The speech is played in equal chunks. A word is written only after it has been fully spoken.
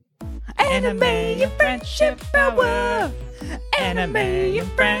Anime and friendship hour. Anime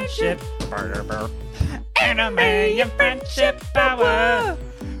and friendship. Anime and friendship hour.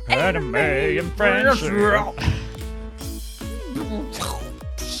 Anime and friendship.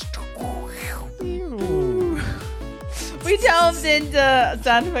 We delved into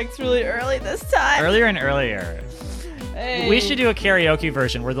sound effects really early this time. Earlier and earlier. Hey. We should do a karaoke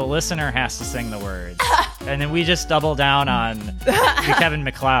version where the listener has to sing the words. And then we just double down on the Kevin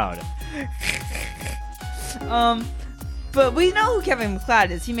MacLeod. But we know who Kevin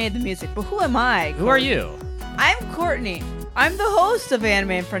MacLeod is. He made the music. But who am I? Who are you? I'm Courtney. I'm the host of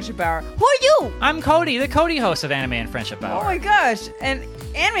Anime and Friendship Hour. Who are you? I'm Cody, the Cody host of Anime and Friendship Hour. Oh my gosh. And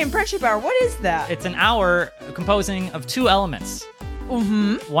Anime and Friendship Hour, what is that? It's an hour composing of two elements.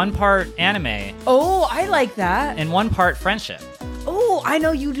 Mm-hmm. One part anime Oh, I like that. and one part friendship. Oh, I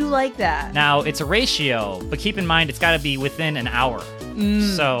know you do like that. Now, it's a ratio, but keep in mind it's got to be within an hour.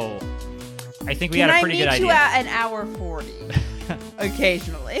 So, I think we got a pretty good Can I meet idea. you at an hour 40?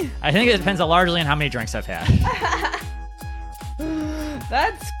 Occasionally. I think it depends largely on how many drinks I've had.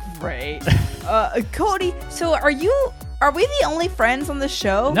 That's great. Cody, so are we the only friends on the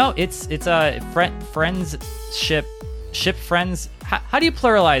show? No, it's a friendship, ship friends. How do you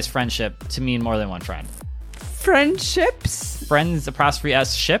pluralize friendship to mean more than one friend? Friendships? Friends apostrophe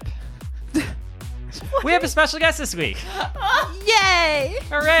s ship. We have a special guest this week. Yay!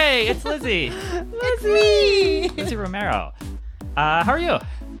 Hooray! It's Lizzie. It's me! Lizzie Romero. How are you?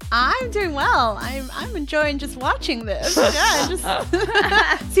 I'm doing well. I'm enjoying just watching this. Yeah,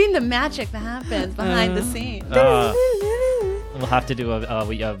 just seeing the magic that happens behind the scenes. We'll have to do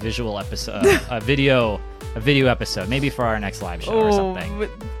a visual episode, a video episode, maybe for our next live show or something. But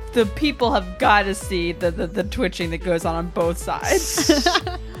the people have got to see the twitching that goes on both sides.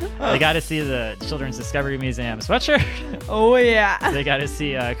 They got to see the Children's Discovery Museum sweatshirt. Oh, yeah. They got to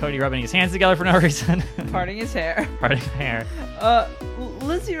see Cody rubbing his hands together for no reason. Parting his hair. Parting hair.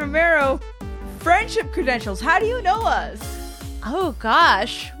 Lizzie Romero, friendship credentials. How do you know us? Oh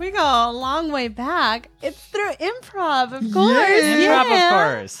gosh, we go a long way back. It's through improv, of course. Improv,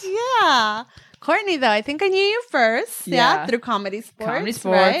 of course. Yeah. Courtney, though, I think I knew you first. Yeah. Through Comedy Sports. Comedy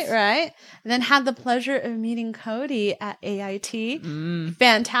Sports. Right. And then had the pleasure of meeting Cody at AIT.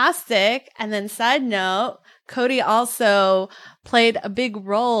 Fantastic. And then side note, Cody also played a big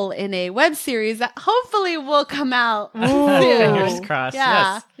role in a web series that hopefully will come out soon. Fingers crossed.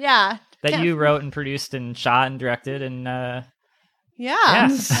 Yeah. Yes. Yeah. That you wrote and produced and shot and directed and Yeah.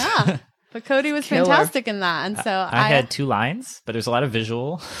 Yes. Yeah. But Cody was Killer. fantastic in that. And so I had 2 lines, but there's a lot of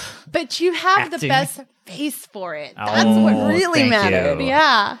visual. But you have the acting. best face for it. Oh, That's what really thank mattered. you.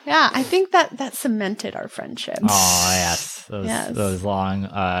 Yeah. Yeah. I think that cemented our friendship. Oh, yes. Yes. Those long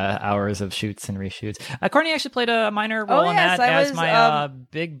hours of shoots and reshoots. Courtney actually played a minor role in yes, that I as was, my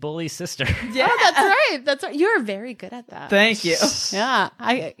big bully sister. Yeah. Oh, that's right. That's right. You're very good at that. Thank you. Yeah.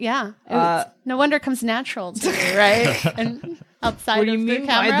 No wonder it comes natural to me, right? And outside What do of you the mean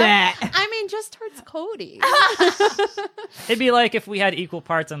by camera. that? I mean, just towards Cody. It'd be like if we had equal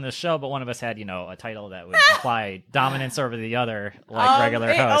parts on the show, but one of us had, a title that would imply dominance over the other, like regular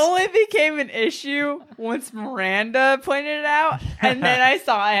it host. only became an issue once Miranda pointed it out, and then I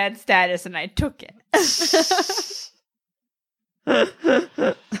saw I had status and I took it.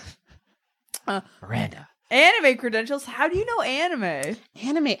 Miranda. Anime credentials. How do you know anime?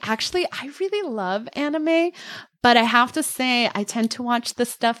 Anime. Actually, I really love anime, but I have to say I tend to watch the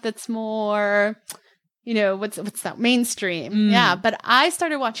stuff that's more, what's that, mainstream. Yeah, but I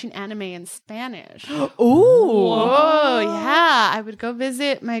started watching anime in Spanish. Ooh. Oh, yeah. I would go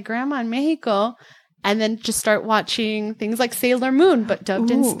visit my grandma in Mexico and then just start watching things like Sailor Moon, but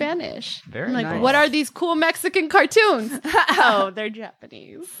dubbed in Spanish. Very I'm like, nice. what are these cool Mexican cartoons? Oh, they're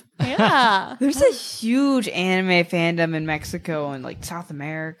Japanese. Yeah. There's a huge anime fandom in Mexico and like South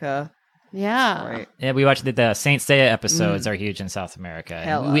America. Yeah. Right. Yeah, we watched the Saint Seiya episodes are huge in South America. And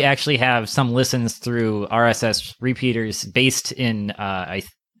Hella. we actually have some listens through RSS repeaters based in,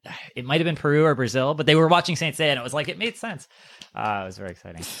 it might have been Peru or Brazil, but they were watching Saint Seiya and it was like, it made sense. It was very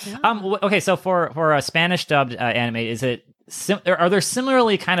exciting. Okay, so for a Spanish dubbed anime, is it are there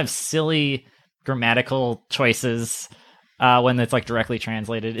similarly kind of silly grammatical choices when it's like directly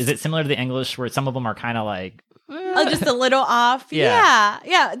translated? Is it similar to the English where some of them are kind of like Oh, just a little off. Yeah.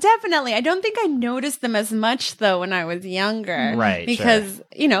 Yeah, definitely. I don't think I noticed them as much though when I was younger. Right, Because,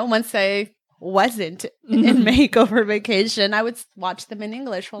 once I wasn't in Mexico for vacation, I would watch them in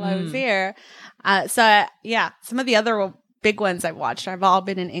English while I was here. Some of the other big ones I've watched have all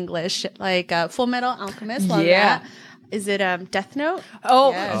been in English, like Full Metal Alchemist. Love that. Is it Death Note?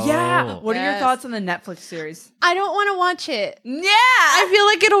 Oh, Yes. yeah. Oh. What are your Yes. thoughts on the Netflix series? I don't want to watch it. Yeah. I feel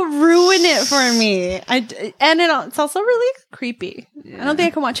like it'll ruin it for me. It's also really creepy. I don't think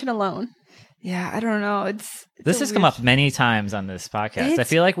I can watch it alone. Yeah, I don't know. It's This a has come weird- up many times on this podcast. I It's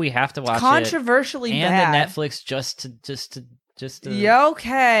feel like we have to watch controversially it and bad. the Netflix just to Yeah,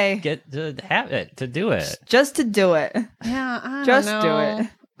 okay. get to have it to do it. Just to do it. Yeah, I don't Just know. do it.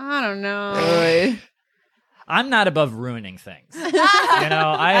 I don't know. Really? I'm not above ruining things. You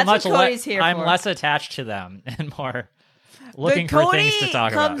know, I am That's much what Cody's here I'm for. less attached to them and more looking But for Cody things to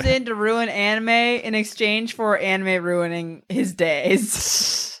talk comes about. in to ruin anime in exchange for anime ruining his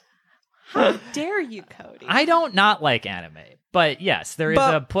days. How dare you, Cody? I don't not like anime, but yes, there is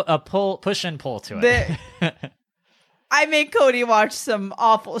But- a push and pull to it. I made Cody watch some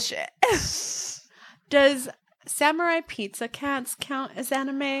awful shit. Does Samurai Pizza Cats count as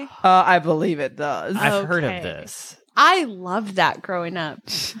anime? I believe it does. I've heard Okay. of this. I loved that growing up.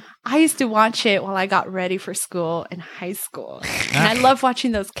 I used to watch it while I got ready for school in high school. And I love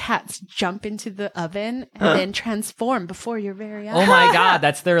watching those cats jump into the oven and then transform before your very eyes. Oh my god,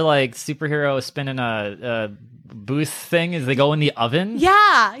 that's their like superhero spinning a booth thing as they go in the oven.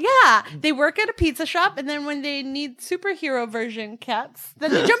 Yeah. They work at a pizza shop, and then when they need superhero version cats,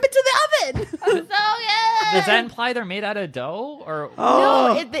 then they jump into the oven. So good. Does that imply they're made out of dough or?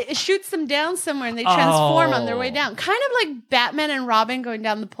 No, it shoots them down somewhere, and they transform on their way Oh. down. Kind of like Batman and Robin going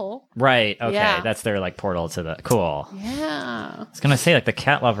down the pole. Right. Okay, Yeah. that's their like portal to the cool. Yeah. I was gonna say like the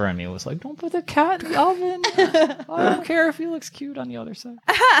cat lover in me was like, don't put the cat in the oven. I don't care if he looks cute on the other side.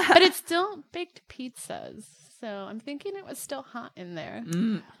 But it's still baked pizzas. So I'm thinking it was still hot in there.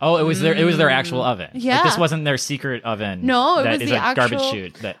 Oh, it was their actual oven. Like, Yeah. this wasn't their secret oven. No, it that was is the a garbage actual-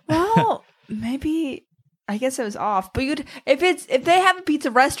 chute. That Well, maybe I guess it was off. But if they have a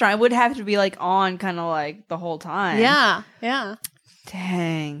pizza restaurant, it would have to be like on kind of like the whole time. Yeah.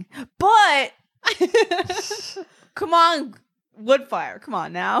 Dang. But come on, Woodfire. Come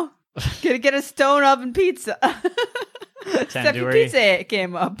on now. Get a stone oven pizza. Steffi tandoori. Pizza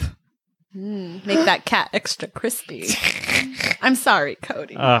came up. Make that cat extra crispy. I'm sorry,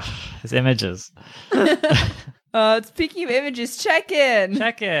 Cody. Ugh, his images. Speaking of images, check-in.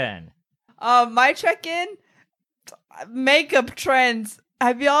 Check in. My check-in, makeup trends.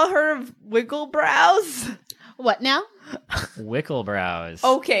 Have y'all heard of wiggle brows? What now? Wickle brows.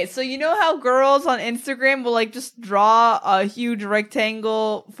 Okay, so you know how girls on Instagram will like just draw a huge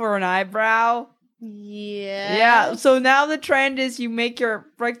rectangle for an eyebrow? Yeah. Yeah, so now the trend is you make your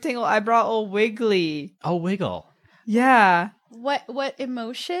rectangle eyebrow all wiggly. Oh, wiggle. Yeah. What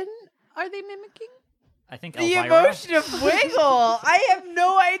emotion are they mimicking? I think The Elvira. emotion of wiggle. I have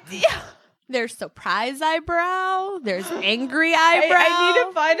no idea. There's surprise eyebrow. There's angry eyebrow. I need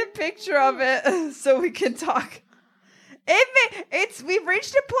to find a picture of it so we can talk. We've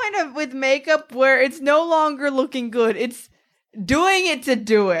reached a point of with makeup where it's no longer looking good. It's doing it to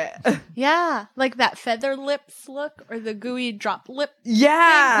do it. Yeah, like that feather lips look or the gooey drop lip.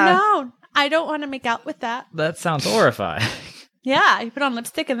 Yeah. No, I don't want to make out with that. That sounds horrifying. Yeah, you put on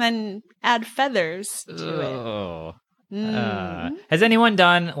lipstick and then add feathers to it. Oh. Mm. Has anyone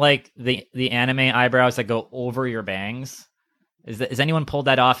done like the anime eyebrows that go over your bangs? Has anyone pulled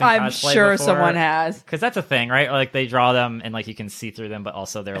that off in I'm cosplay sure before? someone has. Because that's a thing, right? Or, like they draw them and like you can see through them, but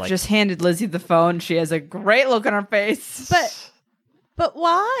also they're like Just handed Lizzie the phone. She has a great look on her face. But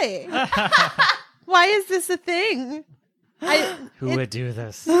why? Why is this a thing? who would do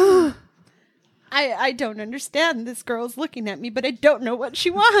this? I don't understand. This girl's looking at me, but I don't know what she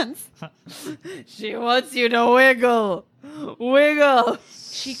wants. She wants you to wiggle. Wiggle.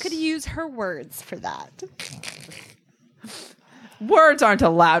 She could use her words for that. Words aren't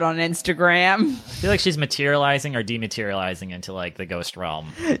allowed on Instagram. I feel like she's materializing or dematerializing into like the ghost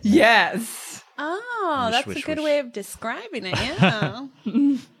realm. Yes. Oh, Wish, that's wish, a good wish. way of describing it. Yeah.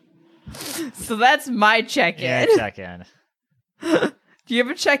 So that's my check-in. Yeah, check in. Do you have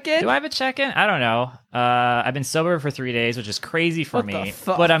a check-in? Do I have a check-in? I don't know. I've been sober for 3 days, which is crazy for What the me.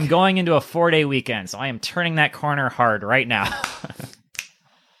 fuck? But I'm going into a 4-day weekend, so I am turning that corner hard right now.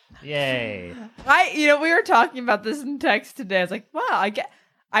 Yay. We were talking about this in text today. I was like, wow,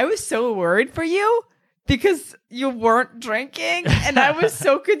 I was so worried for you because you weren't drinking, and I was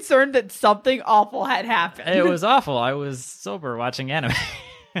so concerned that something awful had happened. It was awful. I was sober watching anime.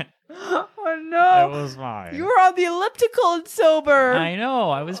 Oh no. It was fine. You were on the elliptical and sober. I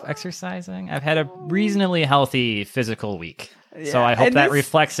know. I was exercising. I've had a reasonably healthy physical week. So Yeah, I hope and that this-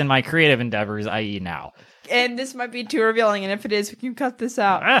 reflects in my creative endeavors, i.e. now. and this might be too revealing, and if it is, we can cut this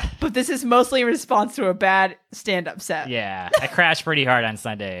out. Ah. But this is mostly in response to a bad stand-up set. Yeah, I crashed pretty hard on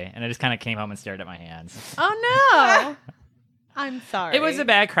Sunday, and I just kind of came home and stared at my hands. Oh no. I'm sorry. It was a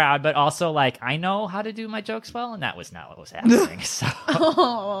bad crowd, but also like I know how to do my jokes well, and that was not what was happening. So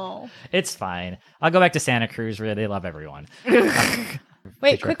Oh. it's fine. I'll go back to Santa Cruz where they love everyone.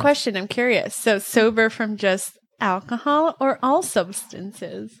 Wait, quick question. I'm curious. So sober from just alcohol or all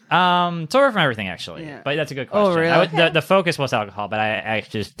substances? Sober from everything actually, Yeah. but that's a good question. Oh, really? The focus was alcohol, but I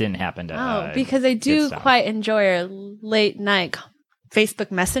just didn't happen to. Because I good do stuff. quite enjoy a late night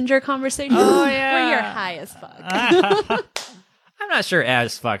Facebook Messenger conversation. Oh, yeah. Where you're high as fuck. I'm not sure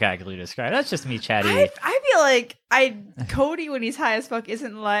as fuck accurately described. That's just me chatty. I feel like Cody when he's high as fuck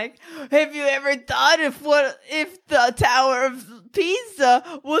isn't like, have you ever thought if the Tower of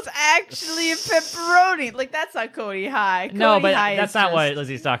Pisa was actually a pepperoni? Like that's not Cody high. Cody No, but high that's is not just, what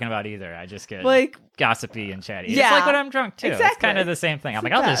Lizzie's talking about either. I just get like gossipy and chatty. It's Yeah. like when I'm drunk too. It's Exactly. kind of the same thing. I'm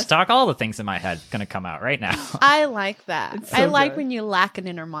It's like, the I'll just best. talk all the things in my head gonna come out right now. I like that. It's so I like good. when you lack an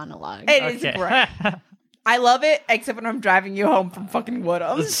inner monologue. It is great. I love it, except when I'm driving you home from fucking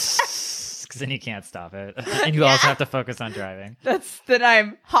Woodhams. Because then you can't stop it, and you also have to focus on driving. Then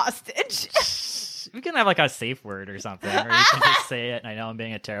I'm hostage. We can have like a safe word or something, or you can just say it. And I know I'm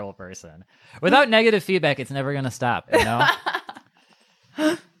being a terrible person. Without negative feedback, it's never gonna stop. You know.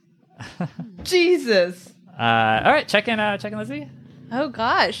 Jesus. All right, check in, Lizzie. Oh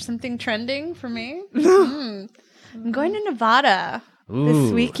gosh, something trending for me? I'm going to Nevada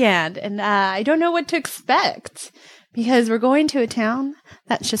this Ooh. weekend, and I don't know what to expect because we're going to a town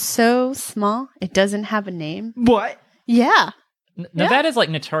that's just so small, it doesn't have a name. What? Yeah. Nevada's like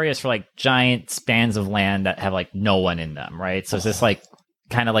notorious for like giant spans of land that have like no one in them, right? So it's just like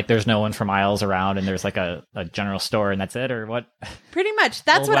kind of like there's no one for miles around, and there's like a general store, and that's it, or what? Pretty much.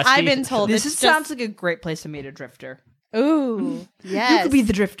 That's Well, what I've Westie- been told. This It's sounds like a great place to meet a drifter. Ooh, yes. You could be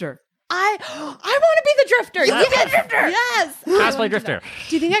the drifter. I want to be the drifter. You yes. be the drifter. Yes. I wanna Cosplay do drifter. that.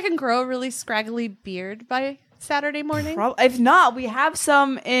 Do you think I can grow a really scraggly beard by Saturday morning? If not, we have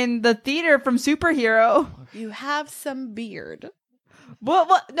some in the theater from Superhero. You have some beard.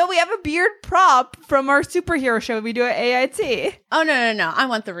 What? No, we have a beard prop from our superhero show we do at AIT. Oh, no. I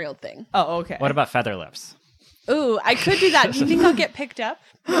want the real thing. Oh, okay. What about feather lips? Ooh, I could do that. Do you think I'll get picked up?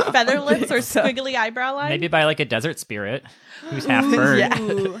 Feather lips or squiggly eyebrow line? Maybe by like a desert spirit who's half bird.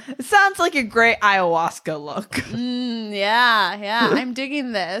 Yeah. It sounds like a great ayahuasca look. Yeah. I'm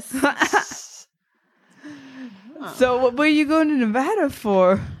digging this. So, what were you going to Nevada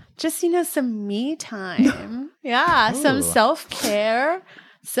for? Just, some me time. Yeah, some Ooh. self-care,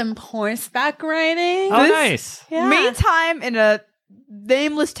 some horseback riding. Oh, This- nice. Yeah. Me time in a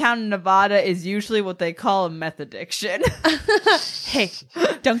nameless town in Nevada is usually what they call a meth addiction. Hey,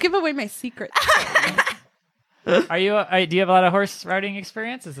 don't give away my secret. Are you? Do you have a lot of horse riding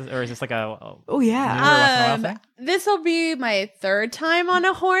experience? Or is this like a Oh, yeah. newer once in a while thing? This will be my third time on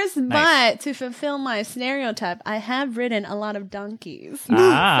a horse, Nice. but to fulfill my stereotype, I have ridden a lot of donkeys.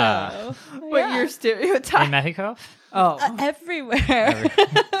 Ah. So, But yeah. your stereotype. In Mexico? Oh. Everywhere.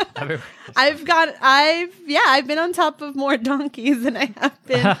 Everywhere. I've been on top of more donkeys than I have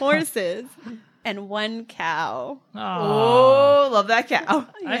been horses. And one cow. Oh, love that cow.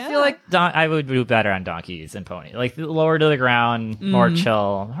 I feel like I would do better on donkeys and pony. Like lower to the ground, more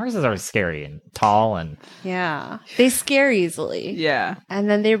chill. Horses are scary and tall and Yeah. They scare easily. Yeah. And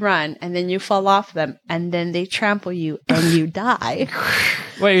then they run, and then you fall off them, and then they trample you, and you die.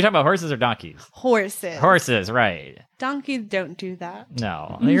 wait, you're talking about horses or donkeys? Horses. Horses, right? Donkeys don't do that.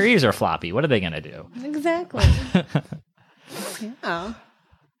 No, your ears are floppy. What are they gonna do? Exactly. Yeah.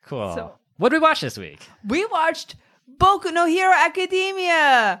 Cool. So- What did we watch this week? We watched Boku no Hero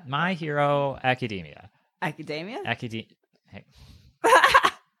Academia. My Hero Academia. Academia? Academia.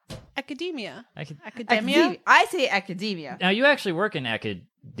 Academia? I say academia. Now you actually work in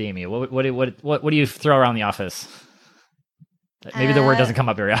academia. What do you throw around the office? Maybe the word doesn't come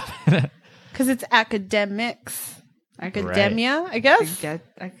up very often. Because it's academics. Academia, I guess.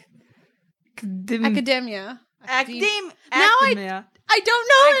 Academia. Academia. I don't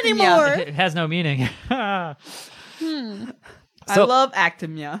know Academia. anymore. It has no meaning. I So- love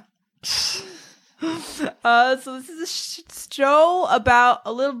Academia. So this is a show about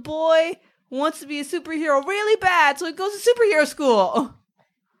a little boy who wants to be a superhero really bad, so he goes to superhero school.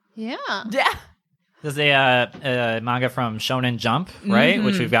 Yeah. Yeah. There's a manga from Shonen Jump, right?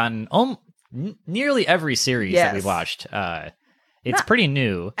 Which we've gotten nearly every series that we've Yes. watched. It's pretty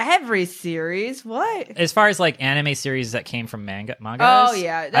new. Every series. What? As far as like anime series that came from manga Oh,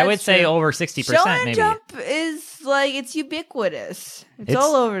 yeah, I that's would say true. over 60%, Shonen maybe. Jump is it's ubiquitous. It's It's-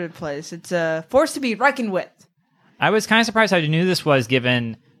 all over the place. It's a force to be reckoned with. I was kind of surprised how new this was,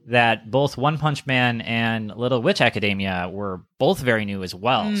 given that both One Punch Man and Little Witch Academia were both very new as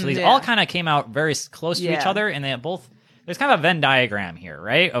well. So these yeah. all kind of came out very close to each Yeah. other, and they both. There's kind of a Venn diagram here,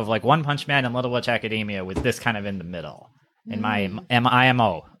 right? Of like One Punch Man and Little Witch Academia, with this kind of in the middle. In my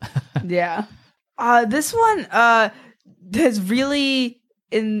IMO. Yeah. This one has really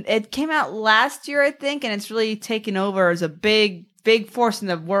it came out last year, I think, and it's really taken over as a big force in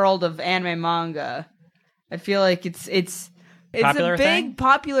the world of anime manga. I feel like it's Popular a big thing?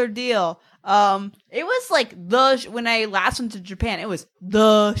 popular deal. It was like when I last went to Japan, it was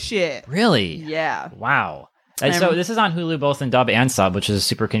the shit. Really? Yeah. Wow. And so this is on Hulu both in dub and sub, which is a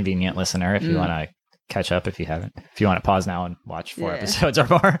super convenient, listener, if you want to catch up, if you haven't. If you want to pause now and watch 4 episodes or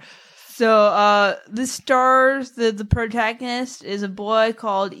more. So, the stars, the protagonist is a boy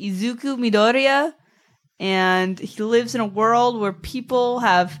called Izuku Midoriya, and he lives in a world where people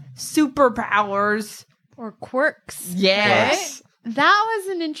have superpowers. Or quirks. Yes. Right? That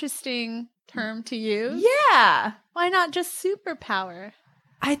was an interesting term to use. Yeah. Why not just superpower?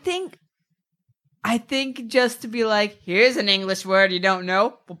 I think just to be like, here's an English word you don't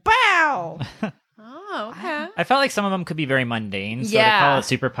know. Pow! Oh, okay. I felt like some of them could be very mundane. So Yeah. to call it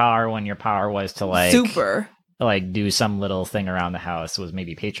superpower when your power was to like Super. like do some little thing around the house was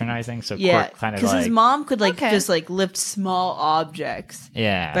maybe patronizing. So Yeah. quirk kind of Because like his mom could like Okay. just like lift small objects.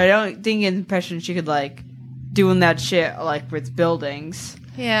 yeah. But I don't think in the impression she could like doing that shit like with buildings.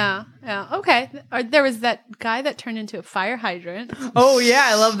 Yeah. Yeah. Okay. Or there was that guy that turned into a fire hydrant, Oh yeah,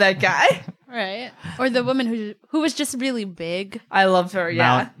 I love that guy. right? Or the woman who was just really big. I loved her,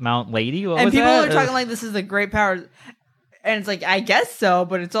 yeah. Mount Lady. What And was people that? are talking like this is a great power, and it's like I guess so,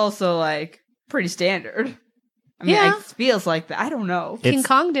 but it's also like pretty standard. I mean, Yeah. it feels like that. I don't know. It's- King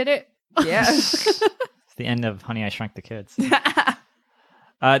Kong did it. Yeah. It's the end of Honey, I Shrunk the Kids.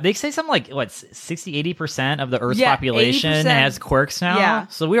 They say something like, what, 60-80% of the Earth's Yeah, population 80%. has quirks now? Yeah.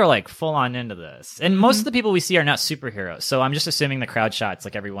 So we were like full on into this. And most of the people we see are not superheroes. So I'm just assuming the crowd shots,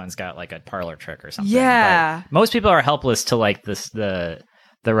 like everyone's got like a parlor trick or something. Yeah. But most people are helpless to like the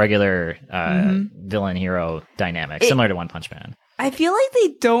regular villain hero dynamic, similar to One Punch Man. I feel like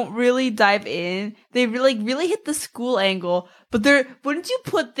they don't really dive in. They really hit the school angle, but wouldn't you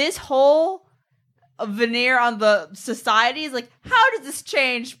put this whole veneer on the society? Is like, how does this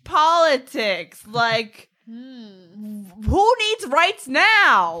change politics? Like, who needs rights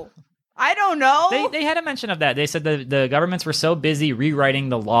now? I don't know. They had a mention of that. They said the governments were so busy rewriting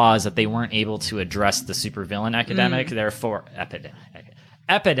the laws that they weren't able to address the supervillain epidemic. Therefore,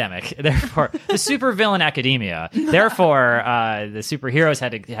 epidemic. Therefore, the supervillain academia. Therefore, the superheroes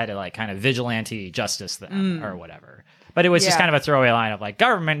had to like kind of vigilante justice them or whatever. But it was just Yeah. kind of a throwaway line of like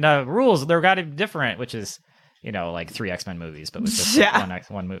government rules. They're got to be different, which is like 3 X-Men movies, but with just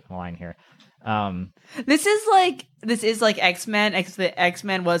one line here. This is like X-Men. The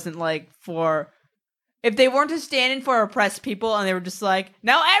X-Men wasn't like for if they weren't just standing for oppressed people, and they were just like,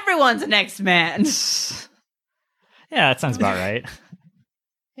 now everyone's an X-Man. Yeah, that sounds about right.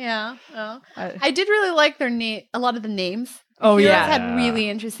 Yeah. Oh. I did really like their name. A lot of the names. Oh, Heroes yeah. had really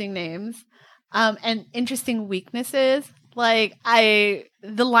interesting names, and interesting weaknesses. Like the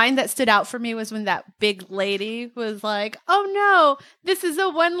line that stood out for me was when that big lady was like, "Oh no, this is a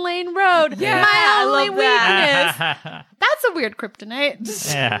 1-lane road. Yeah, My I only love that. weakness." That's a weird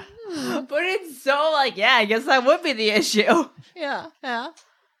kryptonite. Yeah. But it's so like, yeah, I guess that would be the issue. Yeah. Yeah.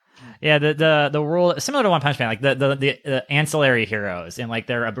 Yeah, the rule similar to One Punch Man, like the ancillary heroes and like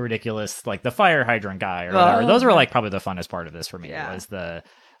they're a ridiculous like the fire hydrant guy or whatever. Those were like probably the funnest part of this for me. Yeah. Was the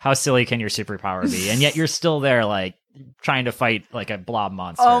how silly can your superpower be, and yet you're still there like trying to fight like a blob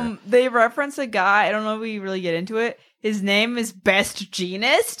monster. They reference a guy. I don't know if we really get into it. His name is Best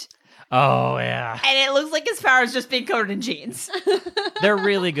Jeanist, Oh yeah, and it looks like his power is just being covered in jeans. they're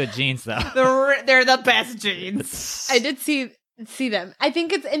really good jeans though. They're the best jeans. I did see them. I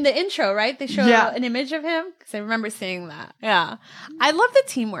think it's in the intro, right? They show Yeah. an image of him because I remember seeing that. Yeah, I love the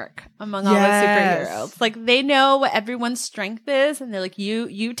teamwork among all the Yes. superheroes. Like they know what everyone's strength is, and they're like,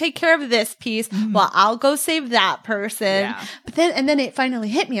 "You take care of this piece, while I'll go save that person." Yeah. But then it finally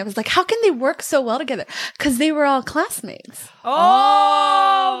hit me. I was like, "How can they work so well together?" Because they were all classmates.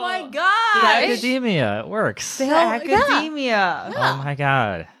 Oh my god! Academia, it works. They all- Academia. Oh my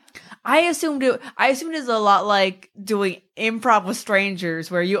god. I assumed it's a lot like doing improv with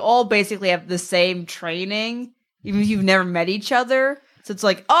strangers, where you all basically have the same training, even if you've never met each other. So it's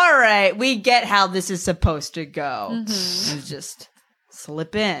like, all right, we get how this is supposed to go. And just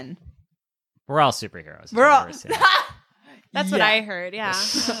slip in. We're all superheroes. We're all. Yeah. That's what Yeah. I heard. Yeah.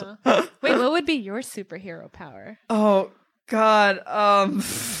 Wait, what would be your superhero power? Oh God.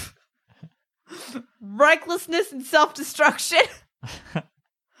 Recklessness and self-destruction.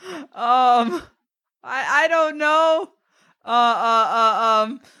 I don't know.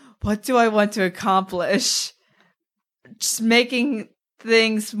 What do I want to accomplish? Just making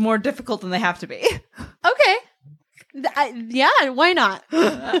things more difficult than they have to be. Okay. Yeah, why not?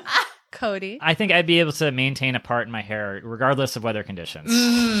 Cody. I think I'd be able to maintain a part in my hair regardless of weather conditions.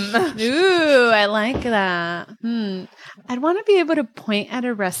 Ooh, I like that. I'd want to be able to point at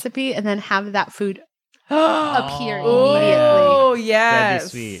a recipe and then have that food appear immediately. Oh, yes.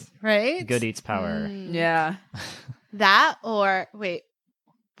 That'd be sweet. Right? Good eats power. Yeah. That or wait,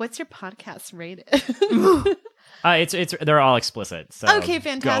 what's your podcast rated? It's they're all explicit. So Okay,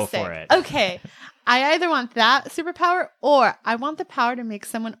 fantastic. Go for it. Okay. I either want that superpower or I want the power to make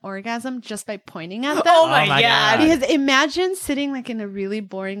someone orgasm just by pointing at them. Oh my my God. God. Because imagine sitting like in a really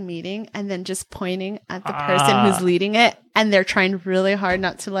boring meeting and then just pointing at the person who's leading it and they're trying really hard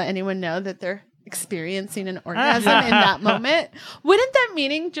not to let anyone know that they're experiencing an orgasm in that moment. Wouldn't that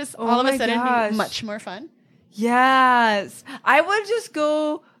meeting just all of my a sudden gosh. be much more fun? Yes. I would just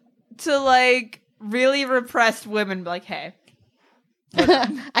go to like really repressed women and be like, hey.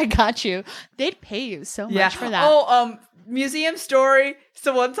 I got you. They'd pay you so much for that. Oh, museum story.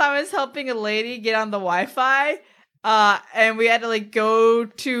 So one time I was helping a lady get on the Wi-Fi, and we had to like go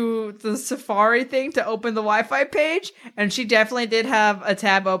to the Safari thing to open the Wi-Fi page, and she definitely did have a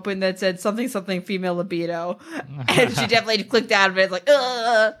tab open that said something female libido, and she definitely clicked out of it like,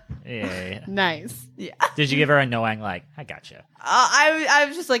 ugh. Yeah. Nice. Yeah. Did you give her a knowing like, I gotcha? I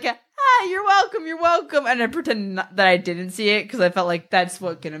was just like, you're welcome, and I pretended that I didn't see it because I felt like that's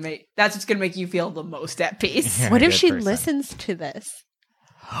what's gonna make you feel the most at peace. You're What a if good she person. listens to this?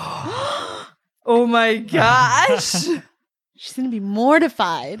 Oh my gosh. She's going to be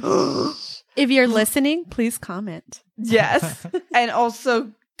mortified. If you're listening, please comment. Yes. And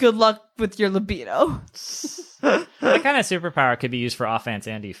also, good luck with your libido. That kind of superpower could be used for offense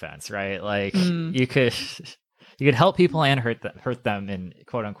and defense, right? Like you could help people and hurt them in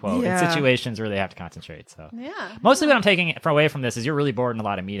quote unquote in situations where they have to concentrate. So Yeah. mostly what I'm taking away from this is you're really bored in a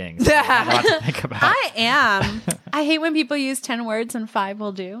lot of meetings. So you have a lot to think about. I am. I hate when people use 10 words and 5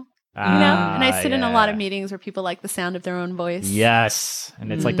 will do. You know? And I sit in a lot of meetings where people like the sound of their own voice. Yes.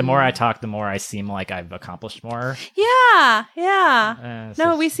 And it's like the more I talk, the more I seem like I've accomplished more. Yeah. Yeah. It's No,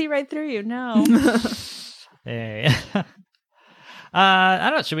 just- we see right through you. No. Hey. I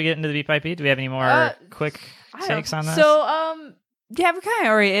don't know. Should we get into the beat by beat? Do we have any more quick takes on this? So, yeah, we're kind of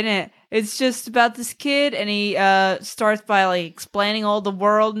already in it. It's just about this kid, and he starts by like explaining all the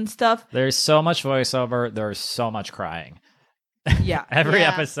world and stuff. There's so much voiceover. There's so much crying. Yeah. Every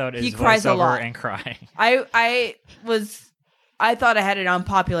Yeah. episode is He cries a voiceover lot. and crying. I thought I had an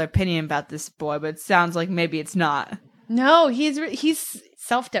unpopular opinion about this boy, but it sounds like maybe it's not. No, he's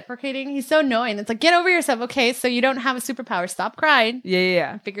self-deprecating. He's so annoying. It's like, get over yourself. Okay, so you don't have a superpower. Stop crying.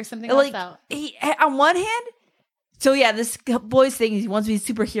 Yeah. Figure something Like, else out. he, on one hand, so yeah, this boy's thing is he wants to be a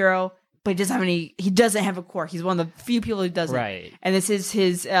superhero, but he doesn't have a quirk. He's one of the few people who doesn't. Right. And this is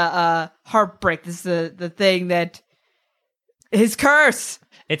his heartbreak. This is the thing that his curse.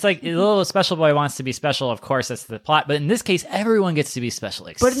 It's like the little special boy wants to be special. Of course, that's the plot. But in this case, everyone gets to be special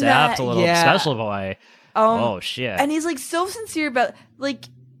except a little special boy. Oh, shit. And he's like so sincere about like,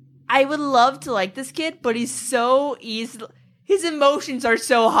 I would love to like this kid, but he's so easy. His emotions are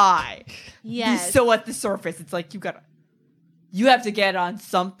so high. Yes. He's so at the surface. It's like you have to get on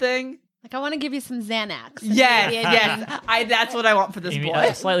something. Like, I want to give you some Xanax. Yes. That's what I want for this You mean,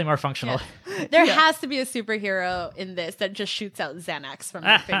 boy. slightly more functional. There has to be a superhero in this that just shoots out Xanax from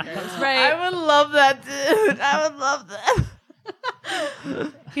their fingers, right? I would love that, dude. I would love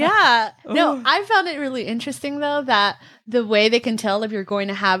that. Yeah. No, I found it really interesting, though, that the way they can tell if you're going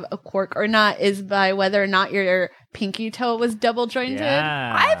to have a quirk or not is by whether or not your pinky toe was double jointed.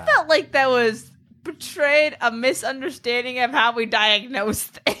 Yeah. I felt like that was portrayed a misunderstanding of how we diagnose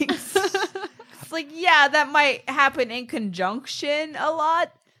things. It's like, yeah, that might happen in conjunction a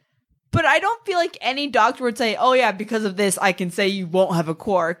lot, but I don't feel like any doctor would say, oh yeah, because of this, I can say you won't have a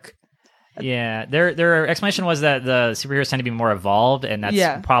quirk. Yeah, their explanation was that the superheroes tend to be more evolved, and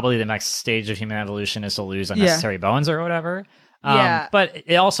that's probably the next stage of human evolution is to lose unnecessary bones or whatever. But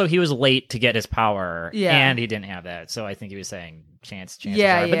he was late to get his power, and he didn't have that. So I think he was saying chances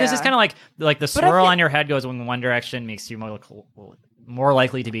are. But this is kind of like the swirl on your head goes in one direction makes you more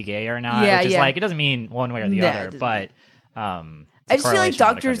likely to be gay or not. Which is like, it doesn't mean one way or the other, but I just feel like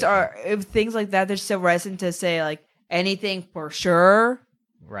doctors are, if things like that, they're so reticent to say like anything for sure.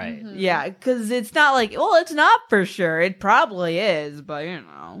 right. Yeah, because it's not like, well, it's not for sure. It probably is, but you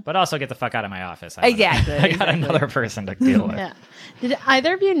know. But also get the fuck out of my office. I don't know. Exactly, I got exactly. another person to deal with. Yeah. Did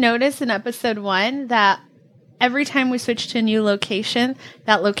either of you notice in episode 1 that every time we switched to a new location,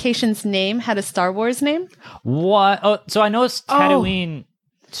 that location's name had a Star Wars name? What? Oh, so I know it's Tatooine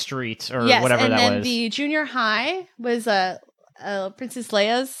Street or Yes, whatever and that then was. the junior high was Princess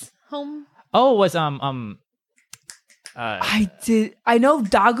Leia's home. Oh, was I know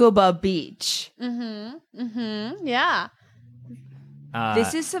Dagobah Beach. Yeah.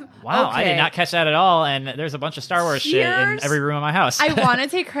 This is some. Wow, okay. I did not catch that at all. And there's a bunch of Star Wars shit in Here's- every room of my house. I want to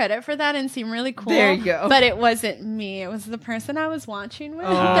take credit for that and seem really cool. There you go. But it wasn't me. It was the person I was watching with.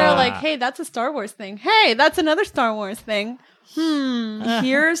 Oh. They're like, hey, that's a Star Wars thing. Hey, that's another Star Wars thing.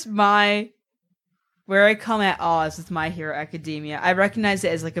 Here's where I come at Oz with My Hero Academia. I recognize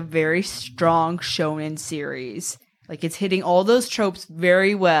it as like a very strong shonen series. Like it's hitting all those tropes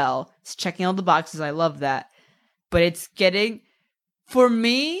very well. It's checking all the boxes. I love that. But it's getting, for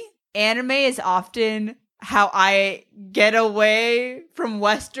me, anime is often how I get away from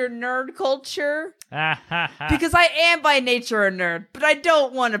Western nerd culture. Because I am by nature a nerd, but I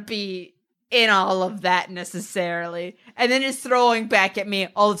don't want to be in all of that necessarily. And then it's throwing back at me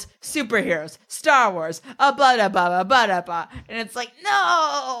all this superheroes, Star Wars, blah, blah, blah, blah, blah. And it's like,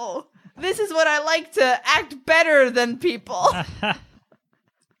 no, this is what I like to act better than people.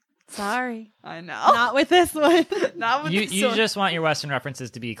 Sorry. I know. Not with this one. Not with this you one. just want your Western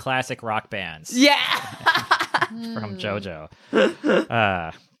references to be classic rock bands Yeah. from JoJo.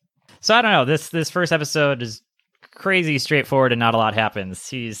 So I don't know. This first episode is crazy straightforward and not a lot happens.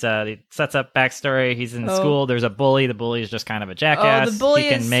 He sets up backstory. He's in school. There's a bully. The bully is just kind of a jackass. The bully he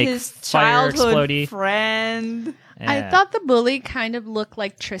can is make his fire childhood explodey. friend. I Yeah. thought the bully kind of looked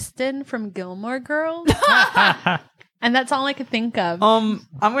like Tristan from Gilmore Girls. And that's all I could think of. I'm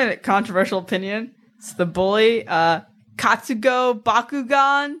gonna controversial opinion. It's the bully, Katsugo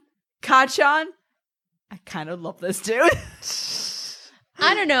Bakugan Kachan. I kind of love this dude.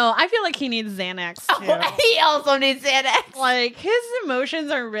 I don't know. I feel like he needs Xanax too. He also needs Xanax. Like his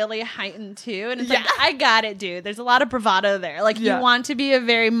emotions are really heightened too, and it's like, I got it, dude. There's a lot of bravado there. Like Yeah. you want to be a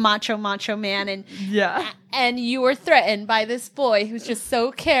very macho man, Yeah. and you were threatened by this boy who's just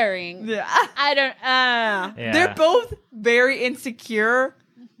so caring. Yeah. I don't. Yeah. They're both very insecure,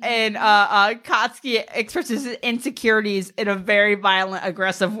 and Katsuki expresses his insecurities in a very violent,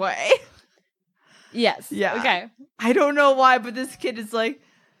 aggressive way. Yes. Yeah. Okay. I don't know why, but this kid is like,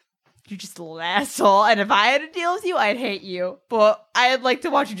 you're just a little asshole, and if I had to deal with you, I'd hate you. But I'd like to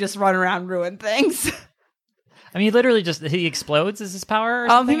watch you just run around and ruin things. I mean, he literally he explodes as his power. Or He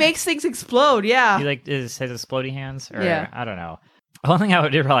something? makes things explode. Yeah. He like has explodey hands. Or, Yeah. I don't know. One thing I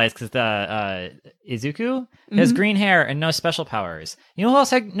did realize because the Izuku has green hair and no special powers. You know who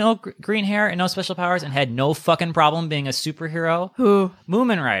else had no green hair and no special powers and had no fucking problem being a superhero? Who?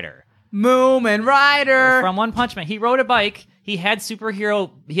 Moomin Rider. Moomin Rider. From One Punch Man. He rode a bike. He had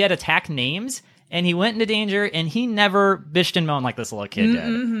he had attack names, and he went into danger, and he never bitched and moaned like this little kid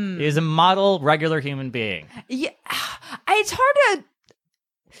did. He is a model, regular human being. Yeah, it's hard to.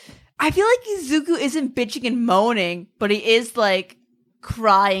 I feel like Izuku isn't bitching and moaning, but he is like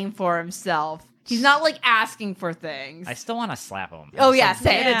crying for himself. He's not like asking for things. I still want to slap him. Oh, It's yeah, like,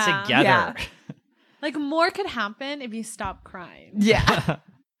 same. get it Yeah. together. Yeah. Like more could happen if you stop crying. Yeah.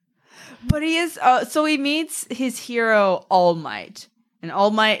 But he is. So he meets his hero All Might, and All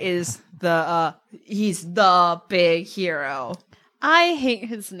Might is he's the big hero. I hate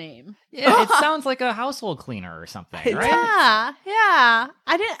his name. Yeah, it sounds like a household cleaner or something, right? Yeah.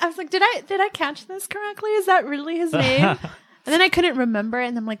 I was like, did I catch this correctly? Is that really his name? And then I couldn't remember it,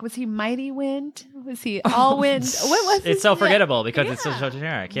 and I'm like, was he Mighty Wind? Was he All Wind? What was his It's so name? forgettable because it's so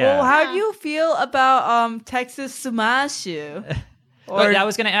generic. Yeah. Well, how do you feel about Texas Sumashu? But I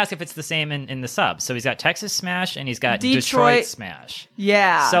was going to ask if it's the same in the sub. So he's got Texas Smash and he's got Detroit Detroit Smash.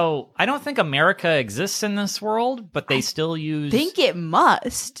 Yeah. So I don't think America exists in this world, but they still use. think it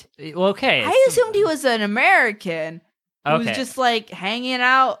must. Well, okay. I assumed he was an American who was Okay. just like hanging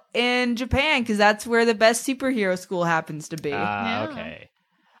out in Japan because that's where the best superhero school happens to be. Yeah. Okay.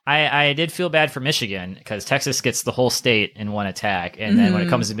 I did feel bad for Michigan because Texas gets the whole state in one attack, and then when it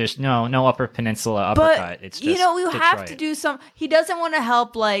comes to Michigan, no Upper Peninsula uppercut. but It's just you have Detroit. to do some. He doesn't want to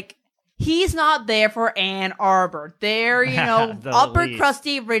help. Like he's not there for Ann Arbor. They're The upper least.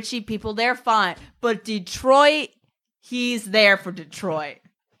 crusty Richie people. They're fine. But Detroit, he's there for Detroit.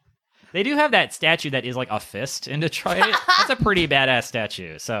 They do have that statue that is like a fist in Detroit. That's a pretty badass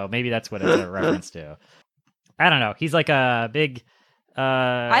statue. So maybe that's what it's a reference to. I don't know. He's like a big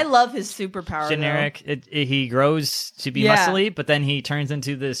I love his superpower. generic. He grows to be Yeah. muscly, but then he turns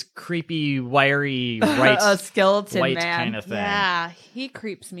into this creepy, wiry, though. white, A skeleton white man. kind of thing. Yeah, he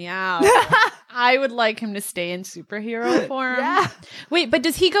creeps me out. I would like him to stay in superhero form. Yeah. Wait, but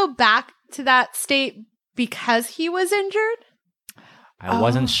does he go back to that state because he was injured? I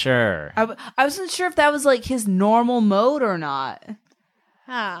wasn't sure. I wasn't sure if that was like his normal mode or not.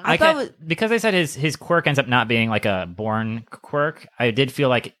 Ah. I thought because they said his quirk ends up not being like a born quirk. I did feel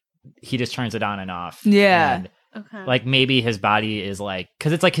like he just turns it on and off. Yeah. And, Okay. like maybe his body is like,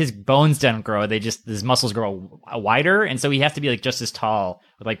 because it's like his bones don't grow, his muscles grow wider, and so he has to be like just as tall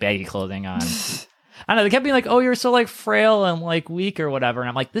with like baggy clothing on. I don't know, they kept being like, oh, you're so like frail and like weak or whatever, and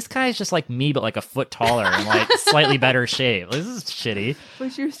I'm like, this guy's just like me but like a foot taller and like slightly better shape. This is shitty.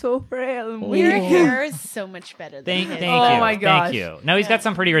 But you're so frail and Your weird. hair is so much better than his. Thank Oh you. my gosh. Thank you. No, he's got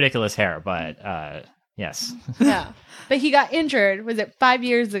some pretty ridiculous hair, but yes. Yeah. But he got injured, was it 5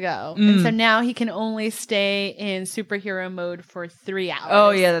 years ago? And so now he can only stay in superhero mode for 3 hours. Oh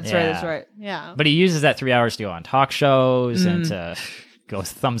yeah, that's right. Yeah. That's right. Yeah. But he uses that 3 hours to go on talk shows and to go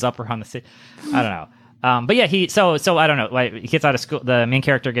thumbs up around the city. I don't know. But yeah, so I don't know. Like, he gets out of school. The main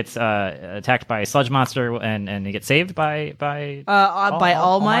character gets attacked by a sludge monster, and he gets saved by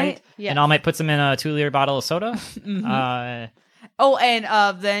All Might. Yes. And All Might puts him in a 2-liter bottle of soda. Oh, and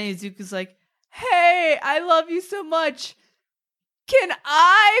then Izuku's like, "Hey, I love you so much. Can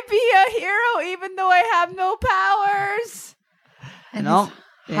I be a hero even though I have no powers?" And No.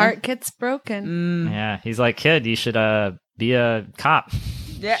 his heart gets broken. Yeah, he's like, kid, you should be a cop.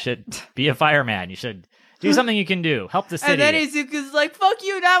 Yeah. You should be a fireman. You should do something you can do. Help the city. And then Izuku's like, "Fuck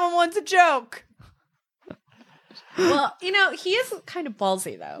you, 911's a joke." Well, he is kind of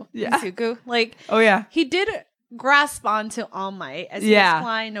ballsy, though. Yeah. Izuku. Like, Oh yeah. he did grasp onto All Might as he Yeah. was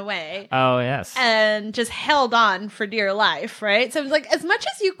flying away. Oh, yes. And just held on for dear life, right? So it's like, as much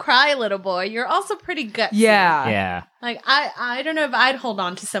as you cry, little boy, you're also pretty gutsy. Yeah. Yeah. Like, I don't know if I'd hold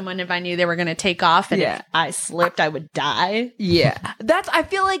on to someone if I knew they were going to take off, and Yeah. if I slipped, I would die. Yeah. I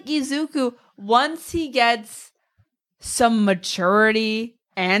feel like Izuku, once he gets some maturity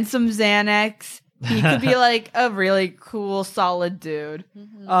and some Xanax, he could be like a really cool, solid dude.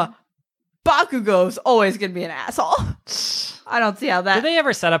 Bakugo's always gonna be an asshole. I don't see how that. Did they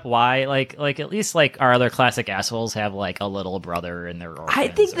ever set up why? Like at least like our other classic assholes have like a little brother in their orphans. I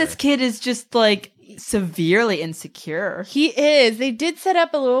think or- this kid is just like severely insecure. He is. They did set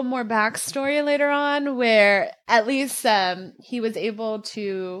up a little more backstory later on where at least he was able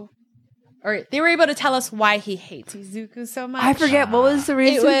to, or they were able to tell us why he hates Izuku so much. I forget what was the It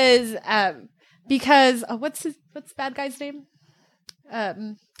reason. was because what's the bad guy's name?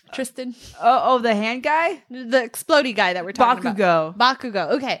 Tristan, Oh, the hand guy, the explodey guy that we're talking about.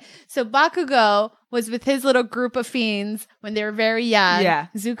 Bakugo. Okay, so Bakugo was with his little group of fiends when they were very young. Yeah.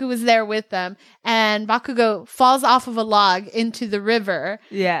 Zuko was there with them, and Bakugo falls off of a log into the river.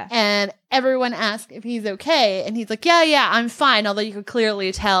 Yeah. And everyone asks if he's okay, and he's like, yeah, I'm fine. Although you could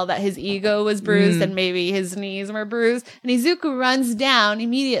clearly tell that his ego was bruised and maybe his knees were bruised. And Izuku runs down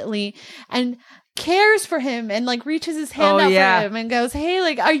immediately and cares for him and like reaches his hand out for him and goes, "Hey,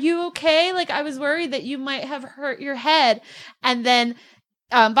 like, are you okay? Like, I was worried that you might have hurt your head." And then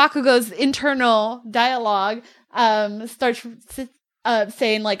Bakugo's internal dialogue starts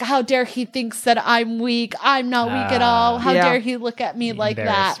saying like, "How dare he thinks that I'm weak? I'm not weak at all. How dare he look at me like that?"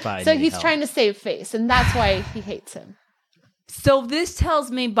 Embarrassed by So me, he's help. trying to save face, and that's why he hates him. So this tells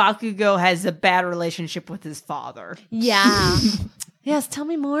me Bakugo has a bad relationship with his father. Yeah. Yes, tell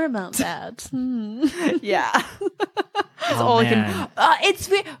me more about that. Yeah. That's Oh, all I man. can. It's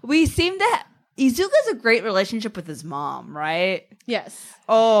we seem to. Izuku has a great relationship with his mom, right? Yes.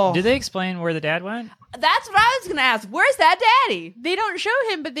 Oh, Did they explain where the dad went? that's what I was gonna ask. Where's that daddy? They don't show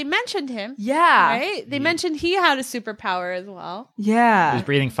him, but they mentioned him. Yeah. Right? They mentioned he had a superpower as well. He Yeah. was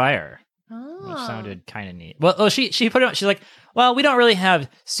breathing fire, Oh. which sounded kind of neat. Well, she put it. She's like, well, we don't really have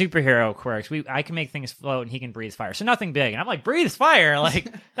superhero quirks. I can make things float, and he can breathe fire. So nothing big. And I'm like, breathes fire. Like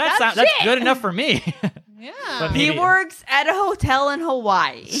that's good enough for me. Yeah. But He maybe- works at a hotel in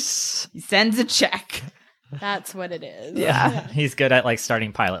Hawaii. He sends a check. That's what it is. Yeah. He's good at like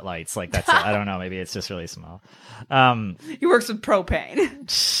starting pilot lights. Like that's it. I don't know. Maybe it's just really small. He works with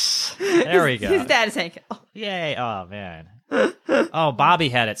propane. There we go. His dad is Hank Hill. Yay! Oh man. Oh, Bobby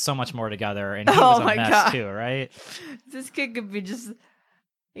had it so much more together, and he Oh was a my mess God. too, right? This kid could be just,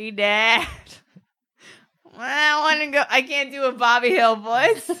 "Hey, Dad. I want to go. I can't do a Bobby Hill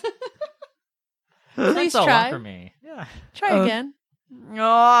voice." Please That's so try. long for me. Yeah. Try again. Oh,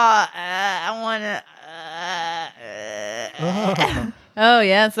 I want to. Oh,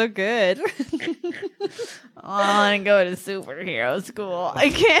 yeah, so good. I want to go to superhero school. I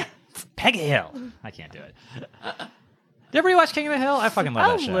can't. Peggy Hill. I can't do it. Did everybody watch King of the Hill? I fucking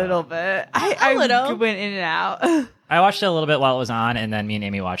love that show. A little bit. I little. went in and out. I watched it a little bit while it was on, and then me and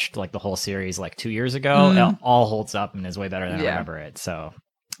Amy watched like the whole series like 2 years ago. It all holds up and is way better than I remember it. So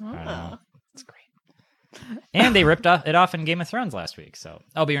I don't know. It's great. And they ripped it off in Game of Thrones last week. So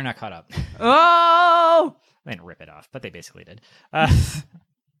but you're not caught up. Oh! They didn't rip it off, but they basically did.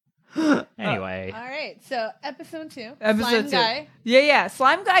 Anyway. All right, so episode 2. Episode Slime 2. Guy. Yeah.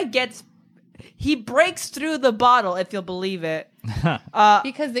 Slime Guy he breaks through the bottle, if you'll believe it.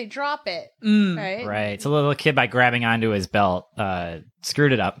 Because they drop it, right? Right. It's a little kid by grabbing onto his belt,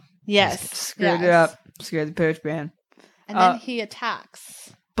 screwed it up. Yes. Screwed it up. Scared the postman. And then he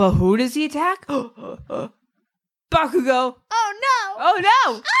attacks. But who does he attack? Bakugo. Oh, no! Oh,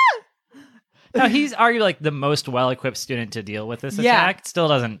 no! No, he's arguably like the most well-equipped student to deal with this attack. Still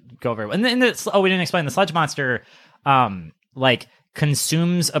doesn't go very well. And then we didn't explain the sludge monster, like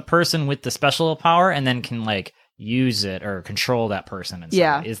consumes a person with the special power and then can like use it or control that person.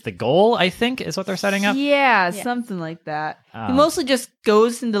 And is the goal, I think, is what they're setting up. Yeah, something like that. He mostly just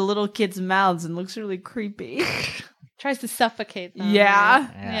goes into little kids' mouths and looks really creepy. Tries to suffocate them.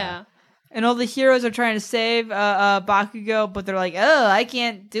 Yeah. And all the heroes are trying to save Bakugo, but they're like, oh, I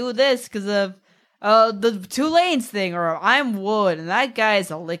can't do this because of the 2 lanes thing, or I'm wood, and that guy is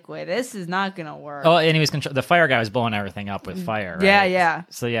a liquid. This is not going to work. Oh, and he was the fire guy was blowing everything up with fire, right? Yeah.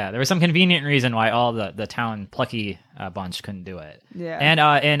 So, there was some convenient reason why all the town plucky bunch couldn't do it. Yeah.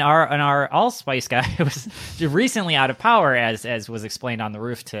 And our allspice guy was recently out of power, as was explained on the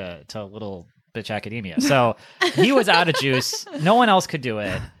roof to Little Bitch Academia. So, he was out of juice. No one else could do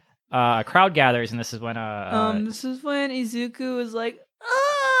it. A crowd gathers, and this is when this is when Izuku was like,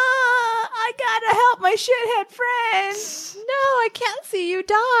 I gotta help my shithead friends. No, I can't see you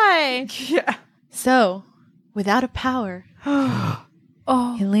die. Yeah. So, without a power,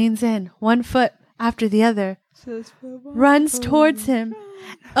 he leans in, one foot after the other, runs towards him.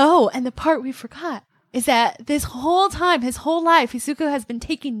 Oh, and the part we forgot is that this whole time, his whole life, Izuku has been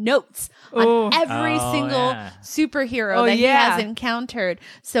taking notes on every single superhero that he has encountered.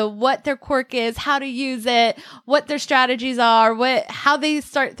 So what their quirk is, how to use it, what their strategies are, how they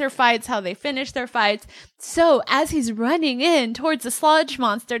start their fights, how they finish their fights. So as he's running in towards the sludge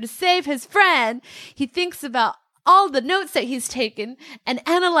monster to save his friend, he thinks about all the notes that he's taken and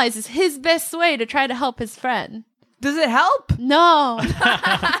analyzes his best way to try to help his friend. Does it help? No.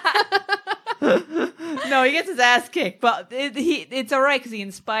 No, he gets his ass kicked, but it's all right because he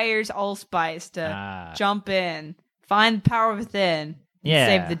inspires Allspice to jump in, find the power within, and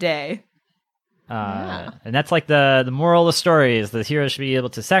save the day. And that's like the moral of the story is the heroes should be able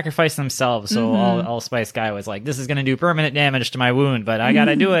to sacrifice themselves. So Allspice guy was like, this is going to do permanent damage to my wound, but I got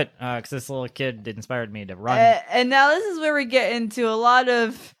to do it because this little kid inspired me to run. And now this is where we get into a lot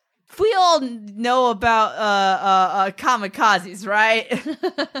of... We all know about kamikazes, right?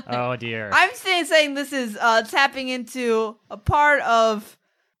 Oh, dear. I'm saying this is tapping into a part of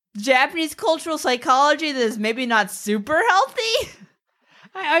Japanese cultural psychology that is maybe not super healthy.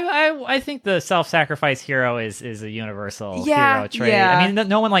 I think the self-sacrifice hero is a universal hero trait. Yeah. I mean,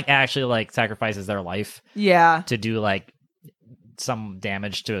 no one like actually like sacrifices their life to do like some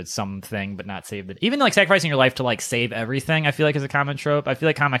damage to something but not save it. Even like sacrificing your life to like save everything, I feel like is a common trope. I feel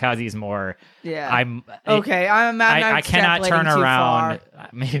like kamikaze is more I'm I cannot turn around.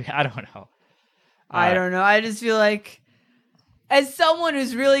 Maybe I don't know. I don't know. I just feel like as someone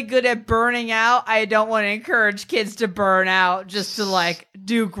who's really good at burning out, I don't want to encourage kids to burn out just to like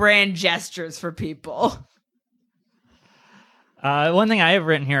do grand gestures for people. One thing I have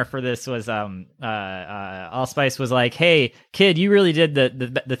written here for this was Allspice was like, hey, kid, you really did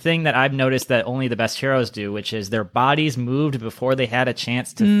the thing that I've noticed that only the best heroes do, which is their bodies moved before they had a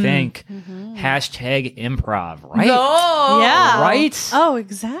chance to think. Hashtag improv, right? Oh, yeah. Right? Oh,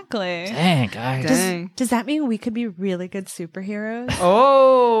 exactly. Dang, guys. Does that mean we could be really good superheroes?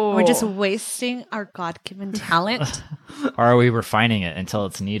 Oh. We're just wasting our God-given talent? Or are we refining it until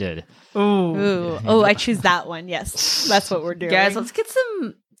it's needed? Ooh. Oh, I choose that one. Yes. That's what we're doing. Guys, let's get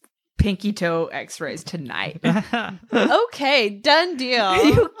some pinky toe x-rays tonight. Okay, done deal.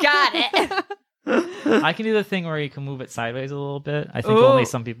 You got it. I can do the thing where you can move it sideways a little bit. I think only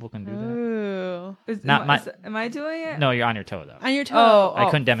some people can do that. Ooh. Am I doing it? No, you're on your toe, though. On your toe. I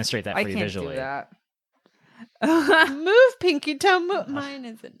couldn't demonstrate that for I you can't visually. do that. Move, pinky toe. Move. Mine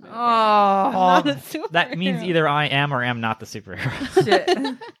isn't moving. Oh. Not a superhero. That means either I am or am not the superhero. Shit.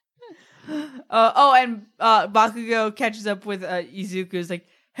 And Bakugo catches up with Izuku. Is like,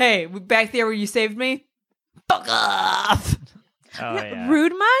 hey, back there where you saved me? Fuck off! Oh yeah.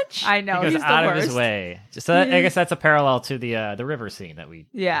 Rude much? I know. He goes He's out the of worst. his way. So I guess that's a parallel to the river scene that we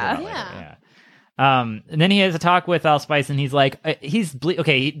Yeah. heard about later. And then he has a talk with Allspice, and he's like, they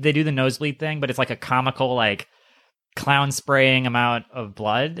do the nosebleed thing, but it's like a comical, like clown spraying amount of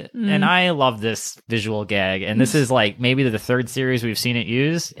blood. And I love this visual gag. And this is like maybe the third series we've seen it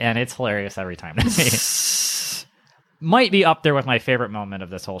used, and it's hilarious every time. Might be up there with my favorite moment of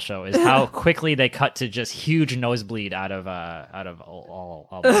this whole show is how quickly they cut to just huge nosebleed out of all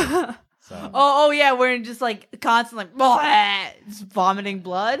blood. So. Oh yeah, we're just like constantly just vomiting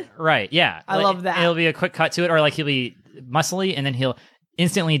blood. Right, yeah. I love that. It'll be a quick cut to it, or like he'll be muscly and then he'll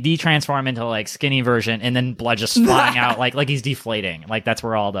instantly de-transform into like skinny version, and then blood just flying out like he's deflating. Like that's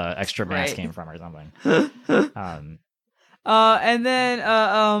where all the extra mass came from or something. And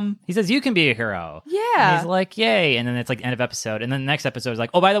then he says, "You can be a hero." Yeah. And he's like, "Yay!" And then it's like end of episode, and then the next episode is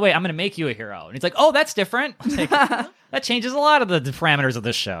like, "Oh, by the way, I'm going to make you a hero." And he's like, "Oh, that's different." Like, that changes a lot of the parameters of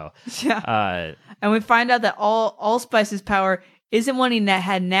this show. Yeah. And we find out that Allspice's power isn't one he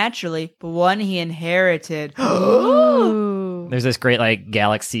had naturally, but one he inherited. Ooh. There's this great like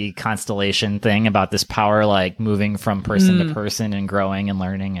galaxy constellation thing about this power like moving from person to person and growing and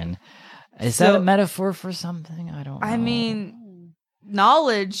learning. And is that a metaphor for something? I don't know. I mean,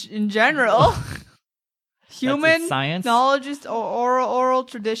 knowledge in general. Human science. Knowledge is oral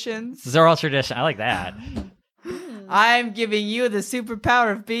traditions. This is oral tradition. I like that. I'm giving you the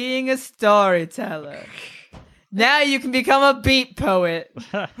superpower of being a storyteller. Now you can become a beat poet.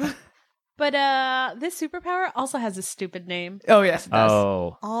 But this superpower also has a stupid name. Oh, yes, it does.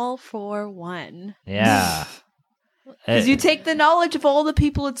 Oh, All for one. yeah. Because you take the knowledge of all the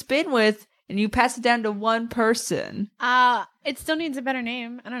people it's been with and you pass it down to one person. It still needs a better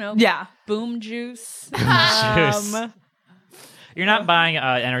name. I don't know. Yeah. Boom juice. Juice. You're not buying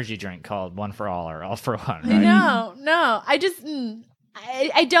an energy drink called One for All or All for One, right? No. I just,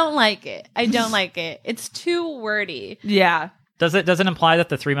 I don't like it. I don't like it. It's too wordy. Yeah. Does it imply that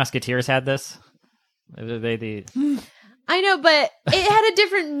the Three Musketeers had this? Are they the... I know, but it had a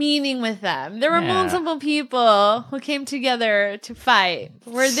different meaning with them. There were multiple people who came together to fight,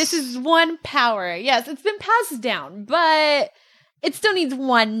 where this is one power. Yes, it's been passed down, but it still needs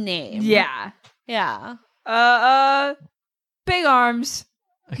one name. Yeah. Yeah. Big arms.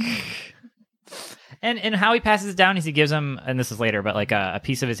 And how he passes it down is he gives him, and this is later, but like a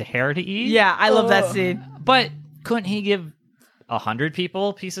piece of his hair to eat. Yeah, I love that scene. But couldn't he give 100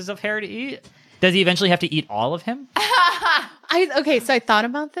 people pieces of hair to eat? Does he eventually have to eat all of him? So I thought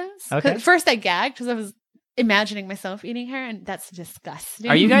about this. Okay. First I gagged because I was imagining myself eating hair, and that's disgusting.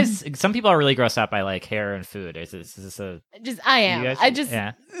 Are you guys, some people are really grossed out by like hair and food. Is this a... I am. You guys-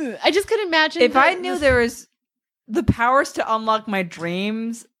 I just couldn't imagine. If I knew there was the powers to unlock my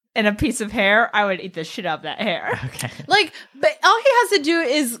dreams and a piece of hair, I would eat the shit out of that hair. Okay. Like, but all he has to do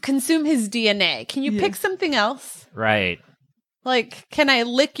is consume his DNA. Can you pick something else? Right. Like, can I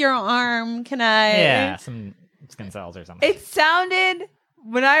lick your arm? Can I? Yeah, some skin cells or something. It sounded,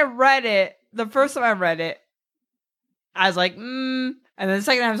 when I read it, the first time I read it, I was like, And then the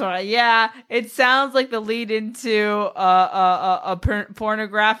second time I was like, yeah, it sounds like the lead into a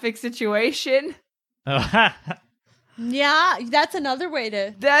pornographic situation. Yeah, that's another way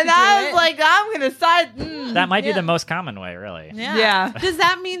to. Then to I do was it. like, I'm going to side. That might be the most common way, really. Yeah. Does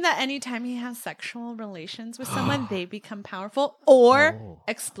that mean that anytime he has sexual relations with someone, they become powerful or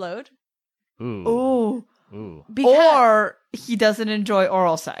explode? Ooh. Ooh. Because- Or he doesn't enjoy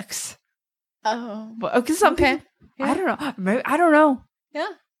oral sex. Oh. Because some people, Yeah. I don't know. Maybe, I don't know. Yeah.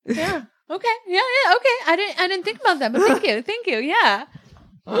 Yeah. Okay. Yeah. Okay. I didn't think about that, but thank you. Yeah.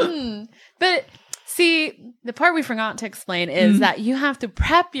 But see, the part we forgot to explain is that you have to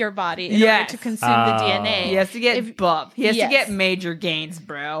prep your body in order to consume the DNA. He has to get buff. He has to Yes. get major gains,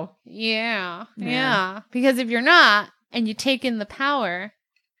 bro. Yeah. Because if you're not, and you take in the power,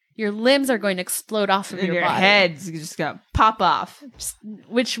 your limbs are going to explode off of And your your body, head's just gonna pop off.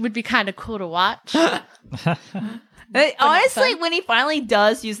 which would be kind of cool to watch. Honestly, when he finally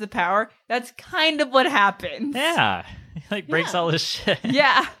does use the power, that's kind of what happens. Yeah. He like breaks all this shit.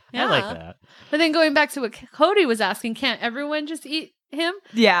 Yeah. I like that. But then going back to what Cody was asking, can't everyone just eat him?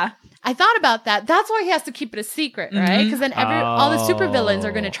 Yeah. I thought about that. That's why he has to keep it a secret, right? Because then all the supervillains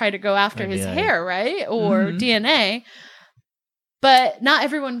are going to try to go after his hair, right? Or DNA. But not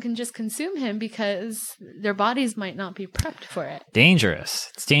everyone can just consume him because their bodies might not be prepped for it. Dangerous.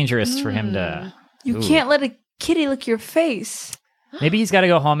 It's dangerous for him to... You can't let a kitty lick your face. Maybe he's got to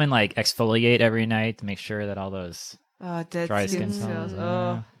go home and like exfoliate every night to make sure that all those Dead dry skin cells.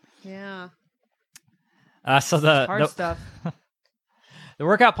 Oh, Yeah. So the hard stuff. The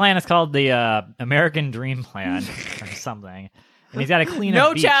workout plan is called the American Dream Plan or something. and he's got to clean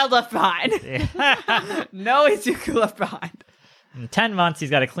No a beach. child left behind. Yeah. No Izuku left behind. In 10 months, he's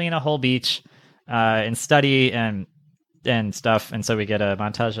got to clean a whole beach and study and stuff. And so we get a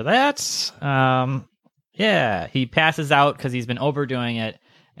montage of that. Yeah, he passes out because he's been overdoing it.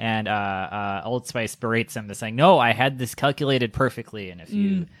 And Old Spice berates him to saying, no, I had this calculated perfectly. And if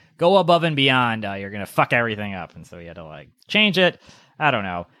you go above and beyond, you're going to fuck everything up. And so he had to like change it. I don't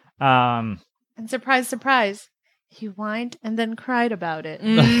know. And surprise, surprise, he whined and then cried about it.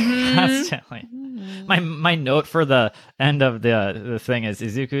 Constantly. My note for the end of the thing is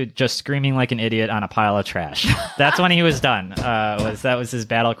Izuku just screaming like an idiot on a pile of trash. That's when he was done. That was his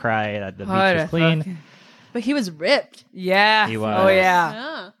battle cry that the beach was clean. But he was ripped. Yeah. He was. Oh,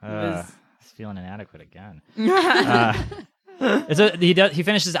 yeah. Yeah. He's feeling inadequate again. So he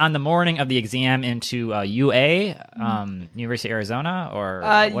finishes on the morning of the exam into UA, University of Arizona, or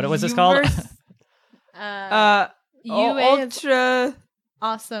what was this called? UA is Ultra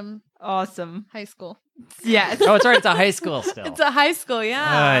awesome awesome. high school. Yes. Oh, it's right. It's a high school still. It's a high school,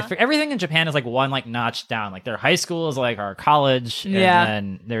 yeah. Everything in Japan is like one like notch down. Like their high school is like our college, and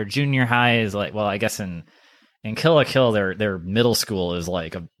then their junior high is like, well, I guess in Kill la Kill, their middle school is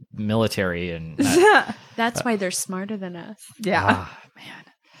like a military, and That's why they're smarter than us. Yeah.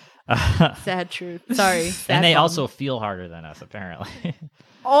 man. Sad truth. Sorry. And Sad they bomb. also feel harder than us, apparently.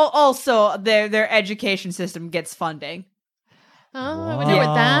 Also, their education system gets funding. Oh, I wonder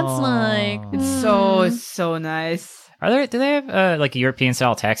what that's like. It's so nice. Do they have like a European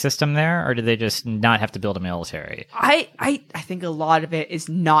style tax system there, or do they just not have to build a military? I think a lot of it is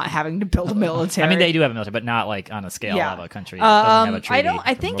not having to build a military. I mean, they do have a military, but not like on a scale of a country. That doesn't have a treaty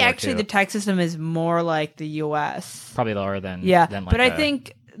I from think World War actually II. the tax system is more like the U.S. Probably lower than than like but I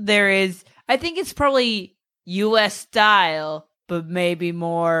think I think it's probably U.S. style, but maybe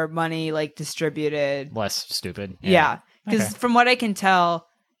more money like distributed. less stupid. Yeah, because Okay. from what I can tell,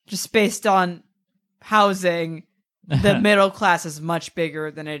 just based on housing, the middle class is much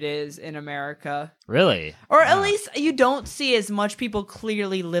bigger than it is in America. Really? Or at least you don't see as much people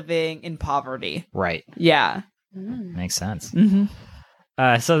clearly living in poverty. Right. Yeah. Makes sense. Mm-hmm.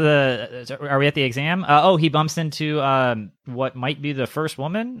 So are we at the exam? He bumps into what might be the first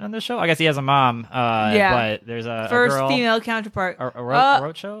woman on the show. I guess he has a mom. But there's a First girl, female counterpart. a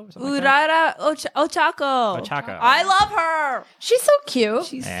Rocho. Urara Ochako. Ochako. I love her. She's so cute.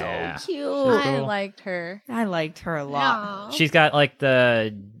 She's Yeah. so cute. I cool. liked her. I liked her a lot. Aw. She's got like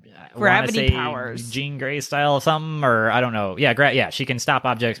the I wanna Gravity say powers. Jean Grey style of something, or I don't know. Yeah, she can stop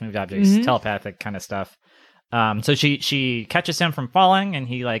objects, move objects, Mm-hmm. telepathic kind of stuff. So she catches him from falling, and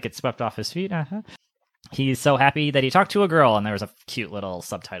he like gets swept off his feet. He's so happy that he talked to a girl, and there was a cute little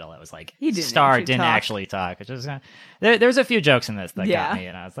subtitle that was like, He didn't "Star actually didn't talk." actually talk," which is there's a few jokes in this that Yeah. got me,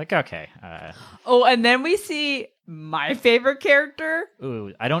 and I was like, okay. Oh, and then we see my favorite character,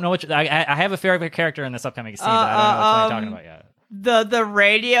 Ooh, I don't know which. I have a favorite character in this upcoming scene, but I don't know which one you're talking about yet. the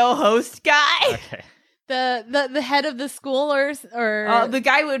radio host guy. Okay. The head of the school or The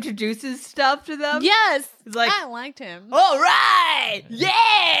guy who introduces stuff to them. yes, It's like, I liked him. all right,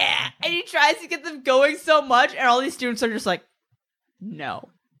 yeah, and he tries to get them going so much, and all these students are just like, no.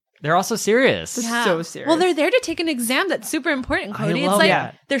 They're also serious. Yeah. so serious. Well, they're there to take an exam that's super important, Cody. It's love like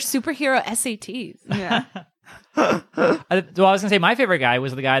that. they're superhero SATs. Yeah. Well, I was gonna say my favorite guy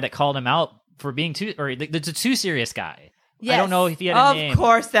was the guy that called him out for being the too serious guy. I don't know if he had a name. Of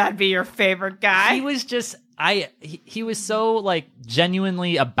course, that'd be your favorite guy. He was just he was so like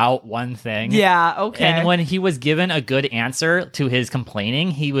genuinely about one thing. Yeah. Okay. And when he was given a good answer to his complaining,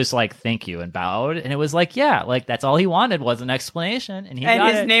 he was like, "Thank you," and bowed. And it was like, yeah, like that's all he wanted was an explanation, and he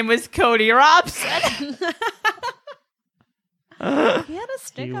got his it. name was Cody Robson. He had a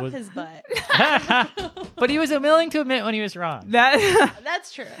stick He up was- his butt. But he was willing to admit when he was wrong. That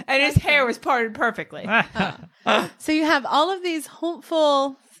That's true. and his hair was parted perfectly. So you have all of these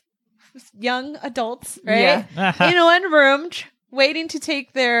hopeful young adults, right? Yeah. In one room waiting to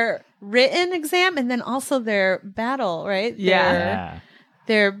take their written exam and then also their battle, right? Yeah. Yeah.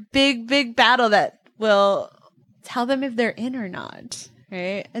 Their big battle that will tell them if they're in or not,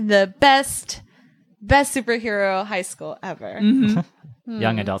 right? And the best superhero high school ever.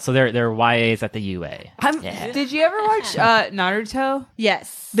 Young adults. So they're YAs at the UA. Did you ever watch Naruto?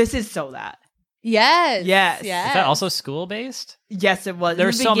 Yes. This is so that. Yes. Yes. Yes. Is that also school based? Yes, it was.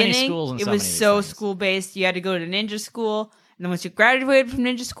 There's In the so many beginning, schools and it so was many of these so things. school based. You had to go to ninja school, and then once you graduated from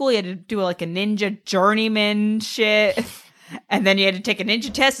ninja school, you had to do like a ninja journeyman shit, and then you had to take a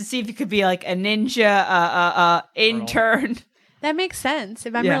ninja test to see if you could be like a ninja intern. That makes sense.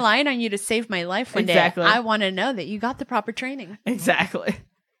 If I'm Yeah. relying on you to save my life one Exactly. day, I want to know that you got the proper training. Exactly.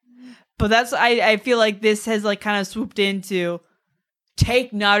 But that's I feel like this has like kind of swooped into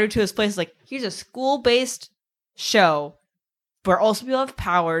take Naruto's place. Like, here's a school-based show where also people have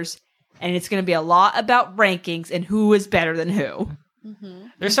powers, and it's going to be a lot about rankings and who is better than who. Mm-hmm.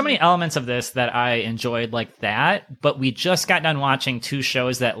 There's so many elements of this that I enjoyed like that, but we just got done watching two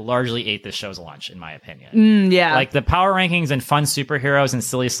shows that largely ate the show's lunch, in my opinion. Yeah. Like the power rankings and fun superheroes and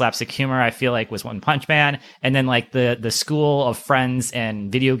silly slapstick humor, I feel like was One Punch Man, and then like the school of friends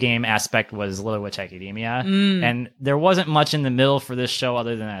and video game aspect was Little Witch Academia, and there wasn't much in the middle for this show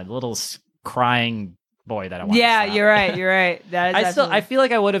other than a little crying boy that I want. Yeah, you're right. That is I feel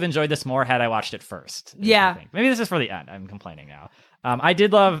like I would have enjoyed this more had I watched it first. Yeah. Maybe this is for the end. I'm complaining now. I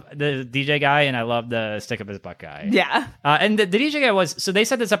did love the DJ guy, and I love the stick up his butt guy. Yeah. And the DJ guy was, so they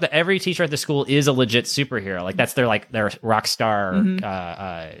set this up that every teacher at the school is a legit superhero. Like that's their rock star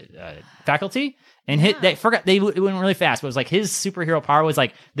faculty. And they went really fast, but it was like his superhero power was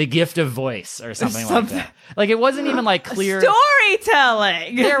like the gift of voice or something like that. Like it wasn't even like clear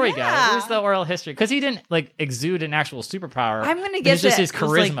storytelling. There we go. It was the oral history because he didn't like exude an actual superpower. I'm gonna It guess was just that his it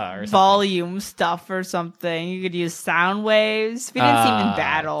was, charisma like, or something. volume stuff or something. You could use sound waves. We didn't see him in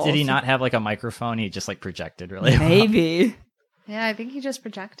battle. Did he not have like a microphone? He just like projected really well. Maybe. Yeah, I think he just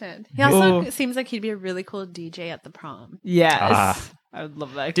projected. He also seems like he'd be a really cool DJ at the prom. Yes. I would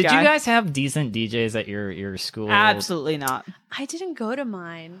love that Did guy. you guys have decent DJs at your school? Absolutely not. I didn't go to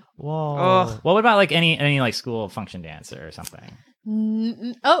mine. Whoa. Ugh. What about like any like school function dancer or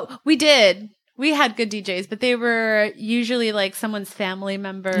something? Oh, we did. We had good DJs, but they were usually like someone's family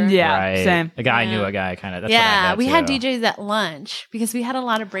member. Yeah, Right. same. A guy Yeah. knew a guy kind of. Yeah, we had too. DJs at lunch because we had a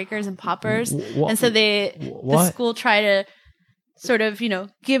lot of breakers and poppers. Wh- And so the what? school tried to sort of,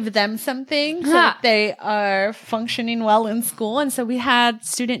 give them something so Huh. that they are functioning well in school. And so we had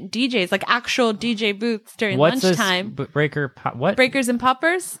student DJs, like actual DJ booths during What's lunchtime. this breaker? What? Breakers and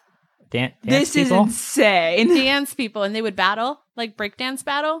poppers, Dance This is people? insane. dance people, and they would battle, like breakdance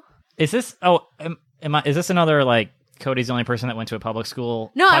battle. Is this? Oh, is this another like Cody's the only person that went to a public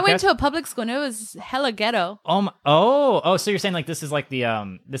school? No, I podcast? went to a public school and it was hella ghetto. Oh, so you're saying like this is like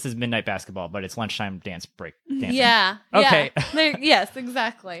the this is midnight basketball, but it's lunchtime break dancing. Yeah. Okay. Yeah. Yes,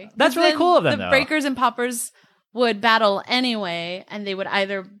 exactly. That's But really then cool of them, The though. breakers and poppers would battle anyway, and they would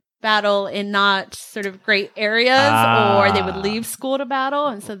either battle in not sort of great areas or they would leave school to battle,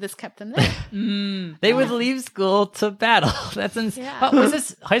 and so this kept them there. They would leave school to battle. That's insane. Yeah. Was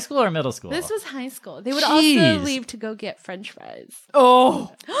this high school or middle school? This was high school. They would Jeez. also leave to go get French fries.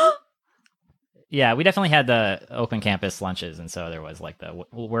 Oh. Yeah, we definitely had the open campus lunches, and so there was like the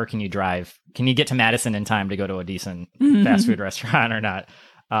where can you drive? Can you get to Madison in time to go to a decent fast food restaurant or not?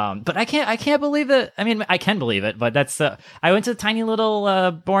 But I can't believe that. I mean, I can believe it, but that's I went to a tiny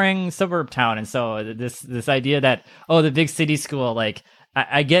little boring suburb town, and so this idea that the big city school, like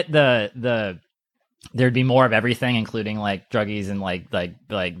I get the there'd be more of everything, including like druggies and like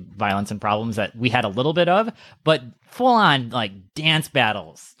violence and problems that we had a little bit of, but full on like dance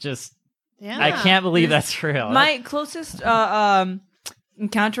battles, just. Yeah. I can't believe that's true. My closest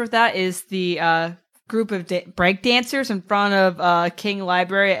encounter with that is the group of break dancers in front of King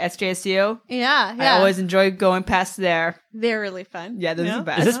Library at SJSU. Yeah. I always enjoy going past there. They're really fun. Yeah, those are the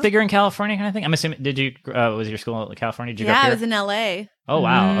best. Is this bigger in California kind of thing? I'm assuming. Did you? Was your school in California? Did you go up Yeah, I here? was in LA. Oh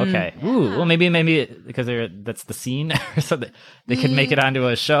wow. Okay. Ooh. Yeah. Well, maybe because that's the scene, or so that they could make it onto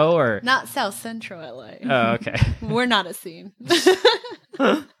a show, or. Not South Central LA. Oh, okay. We're not a scene.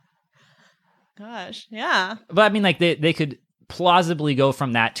 Gosh, yeah. But I mean, like they could plausibly go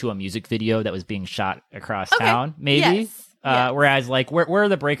from that to a music video that was being shot across Okay. town, maybe. Yes. Yes. Whereas, like, where are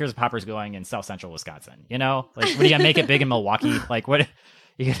the breakers and poppers going in South Central Wisconsin? You know, like, what are you gonna make it big in Milwaukee? Like, what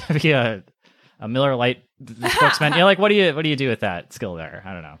you gonna be a Miller Lite spokesman? Like, what do you do with that skill there?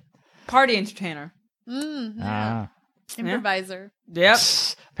 I don't know. Party entertainer. Yeah. Improviser. Yep.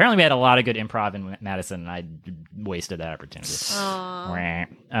 Apparently, we had a lot of good improv in Madison, and I wasted that opportunity.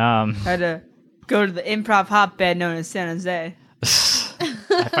 Aw. Had to go to the improv hotbed known as San Jose.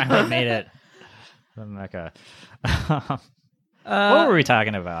 I finally made it. from Mecca. What were we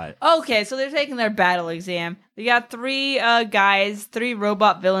talking about? Okay, so they're taking their battle exam. They got three guys, three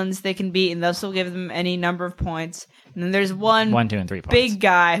robot villains they can beat, and this will give them any number of points. And then there's 1, 1, 2, and 3 points. big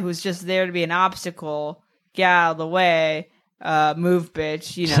guy who's just there to be an obstacle. Get out of the way. Move,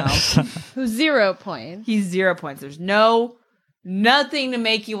 bitch. You know. Who's 0 points. He's 0 points. There's nothing to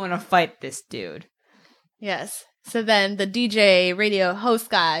make you want to fight this dude. Yes. So then the DJ radio host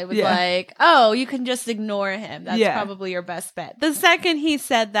guy was Yeah. like, oh, you can just ignore him. That's Yeah. probably your best bet. The second he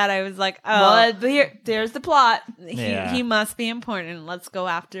said that, I was like, Well, oh, there's the plot. Yeah. he must be important. Let's go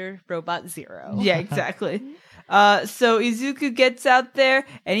after Robot Zero. Yeah, exactly. So Izuku gets out there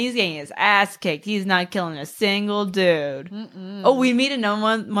and he's getting his ass kicked. He's not killing a single dude. Oh, we meet another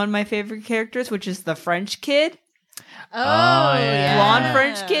one of my favorite characters, which is the French kid. Oh, yeah. Blonde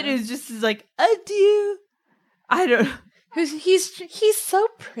French kid who's just is like, adieu. I don't know. He's so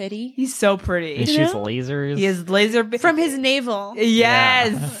pretty. He's so pretty. He shoots lasers. He has laser From his navel.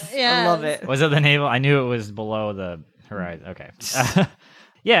 Yes. Yes. I love it. Was it the navel? I knew it was below the horizon. Okay.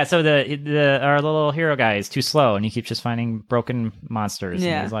 Yeah, so our little hero guy is too slow, and he keeps just finding broken monsters.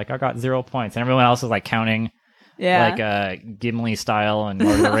 Yeah. And he's like, I got 0 points, and everyone else is like counting, like Gimli style and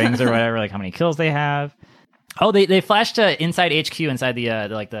Lord of the Rings or whatever, like how many kills they have. Oh, they flash to inside HQ, inside the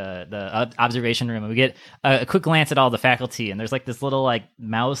observation room, and we get a quick glance at all the faculty, and there's like this little like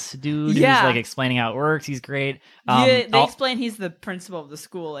mouse dude who's like explaining how it works. He's great. They explain he's the principal of the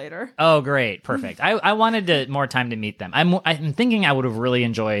school later. Oh, great, perfect. I wanted more time to meet them. I'm thinking I would have really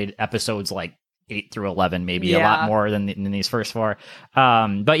enjoyed episodes like 8 through 11, maybe a lot more than these first 4.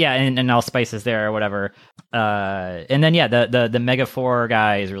 But yeah, and all spices there or whatever. And then the Mega 4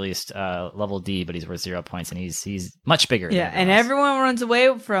 guy is released level D, but he's worth 0 points, and he's much bigger. Yeah, than and everyone runs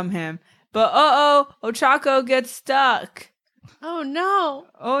away from him. But Ochako gets stuck. Oh no!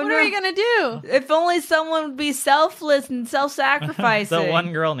 Oh, what are we gonna do? If only someone would be selfless and self-sacrificing. The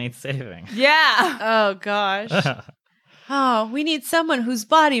one girl needs saving. Yeah. Oh gosh. Oh, we need someone whose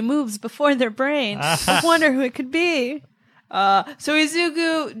body moves before their brain. I wonder who it could be. So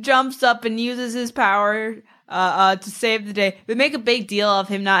Izuku jumps up and uses his power to save the day. They make a big deal of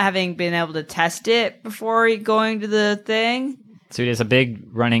him not having been able to test it before going to the thing. So he does a big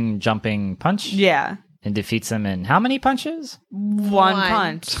running, jumping punch. Yeah. And defeats him in how many punches? One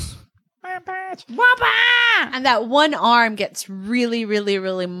punch. One punch. And that one arm gets really, really,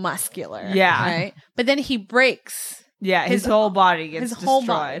 really muscular. Yeah. Right? But then he breaks. Yeah, his whole body gets destroyed. whole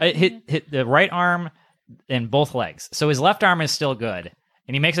body. It hit the right arm and both legs. So his left arm is still good.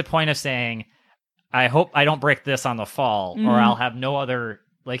 And he makes a point of saying, I hope I don't break this on the fall, or I'll have no other...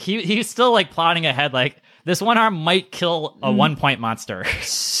 Like, he's still, like, plotting ahead, like, this one arm might kill a 1-point monster.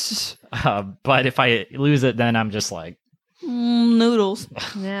 But if I lose it, then I'm just like... noodles.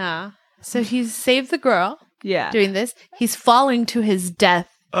 Yeah. So he's saved the girl. Yeah. Doing this. He's falling to his death.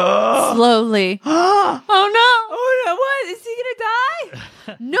 Slowly. Oh no! Oh no! What is he gonna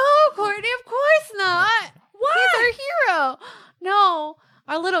die? No, Courtney, of course not. What? He's our hero. No,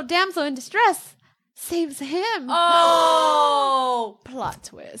 our little damsel in distress saves him. Oh! Plot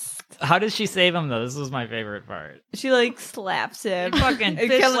twist. How does she save him, though? This was my favorite part. She like slaps him. Fucking It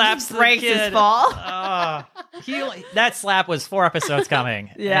bitch kinda slaps just breaks the his kid. fall. That slap was 4 episodes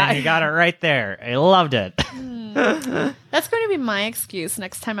coming. Yeah. And he got it right there. I loved it. That's going to be my excuse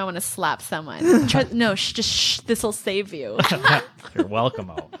next time I want to slap someone. This'll save you. You're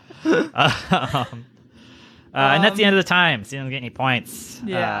welcome, and that's the end of the time. So you don't get any points.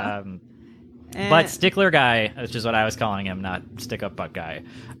 Yeah. But Stickler guy, which is what I was calling him, not stick up butt guy.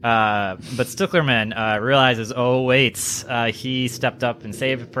 But Sticklerman realizes, oh wait, he stepped up and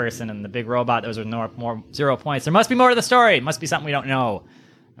saved a person, and the big robot that was with more 0 points. There must be more to the story. It must be something we don't know.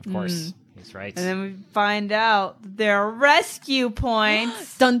 Of course, he's right. And then we find out that there are rescue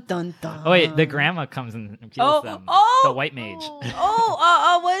points. Dun dun dun. Oh wait, the grandma comes and kills them. The white mage.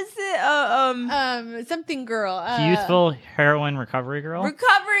 What is it? Something girl. Youthful heroin recovery girl.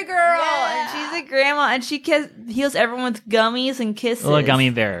 Recovery girl. Yeah. And she's a grandma, and she heals everyone with gummies and kisses. Little gummy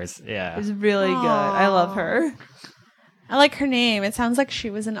bears. Yeah. It's really good. I love her. I like her name. It sounds like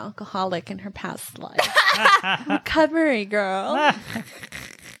she was an alcoholic in her past life. Recovery girl.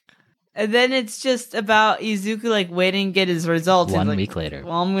 And then it's just about Izuku like waiting to get his results. 1 He's like, week later.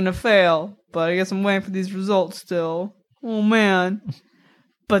 Well, I'm gonna fail, but I guess I'm waiting for these results still. Oh man.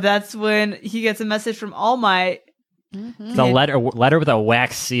 But that's when he gets a message from All Might. It's a letter with a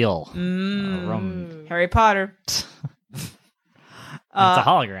wax seal. Harry Potter. It's a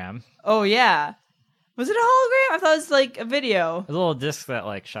hologram. Oh yeah. Was it a hologram? I thought it was like a video. It was a little disc that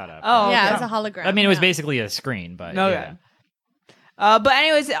like shut up. Oh, Yeah, okay. it's a hologram. I mean, it was Yeah. basically a screen, but Okay. yeah. But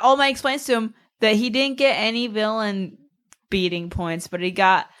anyways, All Might explains to him that he didn't get any villain beating points, but he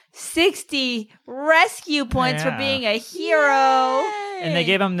got 60 rescue points for Yeah. being a hero. And they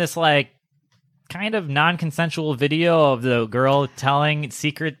gave him this like kind of non-consensual video of the girl telling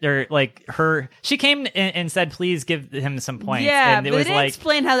secret or like her. She came and said, "Please give him some points." Yeah, and it but was they didn't like,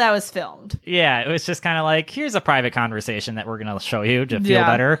 explain how that was filmed. yeah, it was just kind of like, here's a private conversation that we're gonna show you to feel Yeah.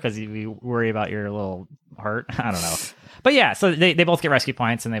 better because we worry about your little heart. I don't know. But yeah, so they both get rescue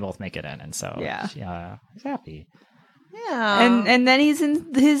points and they both make it in, and so Yeah. he's happy. Yeah. And then he's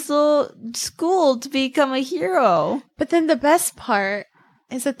in his little school to become a hero. But then the best part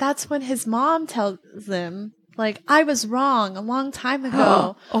is that that's when his mom tells him, like, I was wrong a long time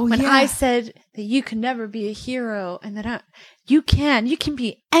ago when I said that you can never be a hero and that you can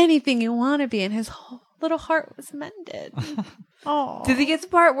be anything you want to be. And his whole little heart was mended. Oh, Did he get the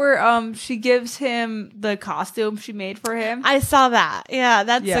part where she gives him the costume she made for him? I saw that. Yeah,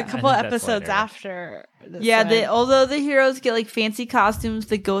 that's Yeah. a couple I think that's episodes later. after. This Yeah, one. although the heroes get like fancy costumes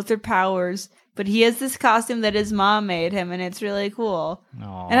that go with their powers, but he has this costume that his mom made him, and it's really cool.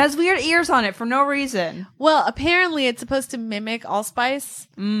 Aw. And has weird ears on it for no reason. Well, apparently it's supposed to mimic Allspice.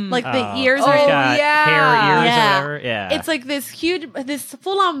 Like the ears so are he's Oh, got yeah. hair ears Yeah. or whatever. Yeah. It's like this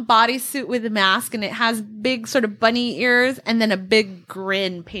full-on bodysuit with a mask, and it has big sort of bunny ears, and then a big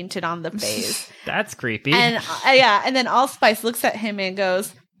grin painted on the face. That's creepy. And and then Allspice looks at him and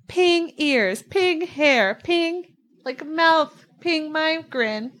goes, "Ping ears, ping hair, ping like a mouth, ping my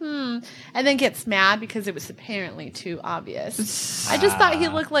grin." And then gets mad because it was apparently too obvious. I just thought he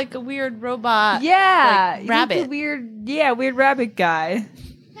looked like a weird robot. Yeah, like he's rabbit. a weird rabbit guy.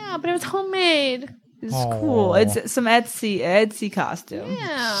 Yeah, but it was homemade. It's Aw. cool. It's some Etsy costume.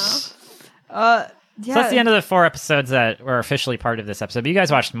 Yeah. Yeah. So that's the end of the 4 episodes that were officially part of this episode. But you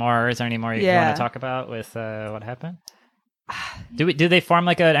guys watched more. Is there any more you Yeah. want to talk about with what happened? Do they form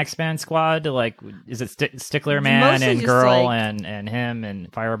like an X-Men squad? Like, is it Stickler Man mostly and just, Girl like- and him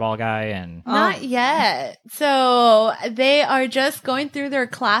and Fireball Guy and Not yet. So they are just going through their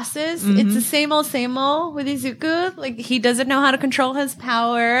classes. It's the same old with Izuku. Like, he doesn't know how to control his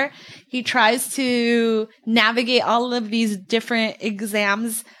power. He tries to navigate all of these different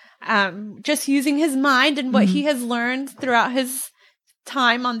exams, just using his mind and what he has learned throughout his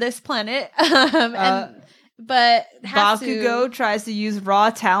time on this planet. But has Bakugo tries to use raw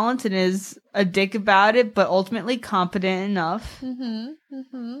talent and is a dick about it, but ultimately competent enough. They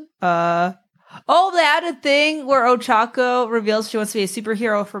had a thing where Ochako reveals she wants to be a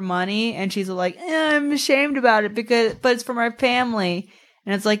superhero for money, and she's like, I'm ashamed about it but it's for my family.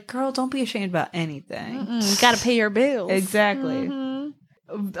 And it's like, girl, don't be ashamed about anything. Gotta pay your bills. Exactly.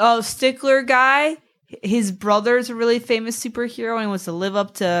 Oh, Stickler guy, his brother's a really famous superhero and he wants to live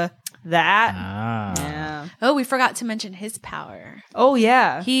up to that. Yeah. Oh, we forgot to mention his power. Oh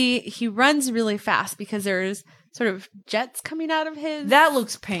yeah. He runs really fast because there's sort of jets coming out of his. That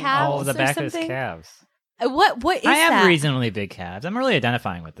looks painful. calves the or back of his something? calves. What is I have that? reasonably big calves. I'm really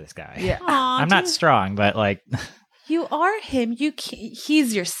identifying with this guy. Yeah. Aw, I'm not dude, strong, but like, You are him.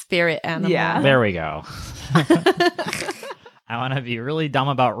 He's your spirit animal. Yeah. there we go. I want to be really dumb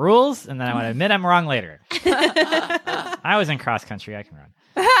about rules, and then I want to admit I'm wrong later. I was in cross country. I can run.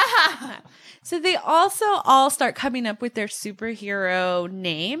 So they also all start coming up with their superhero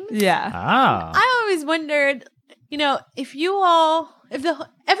names. Yeah. Oh. I always wondered, if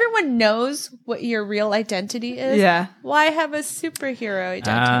everyone knows what your real identity is, Yeah. why have a superhero identity?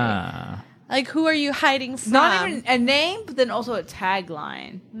 Ah. Like, who are you hiding from? Not even a name, but then also a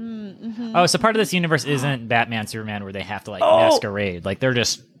tagline. Oh, so part of this universe isn't Batman, Superman, where they have to like masquerade. Like they're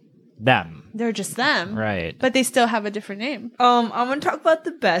just them, They're just them. right? But they still have a different name. I'm gonna talk about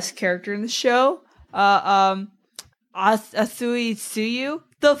the best character in the show. Asui Tsuyu,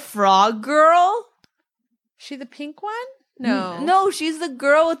 the frog girl. She the pink one? No. No, she's the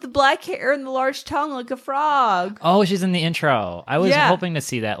girl with the black hair and the large tongue like a frog. Oh, she's in the intro. I was Yeah. hoping to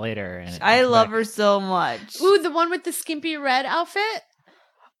see that later. And I love her so much. Ooh, the one with the skimpy red outfit?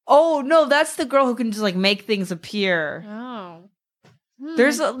 Oh no, that's the girl who can just like make things appear. Oh.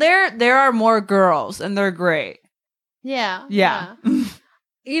 There are more girls and they're great. Yeah. Yeah.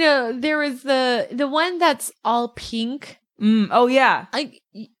 There was the one that's all pink. Oh yeah.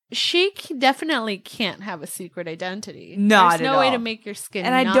 She definitely can't have a secret identity. Not There's at no way all. to make your skin.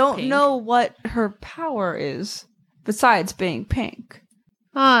 And I not don't pink. know what her power is besides being pink.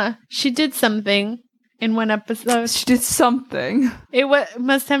 She did something in one episode. She did something. It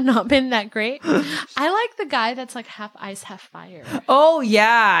must have not been that great. I like the guy that's like half ice, half fire. Oh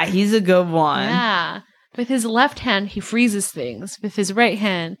yeah, he's a good one. Yeah. With his left hand, he freezes things. With his right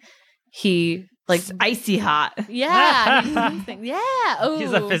hand, he like It's icy hot. yeah, he freezes things. Yeah. Oh,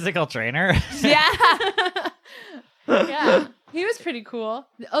 He's a physical trainer. Yeah. yeah. He was pretty cool.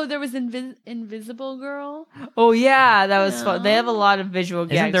 Oh, there was Invisible Girl. Oh yeah, that was fun. They have a lot of visual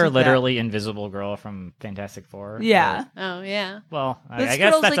gags. Isn't there with that. literally Invisible Girl from Fantastic Four? Yeah. Oh yeah. Well, This I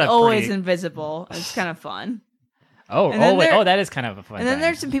guess girl's that's like a always pretty... invisible. It's kind of fun. Oh, that is kind of a fun. And then thing.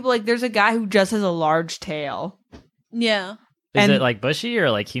 there's some people like there's a guy who just has a large tail. Yeah. Is and- it like bushy or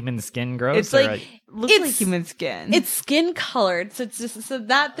like human skin growth? It's or like looks like human skin. It's skin colored, so it's just so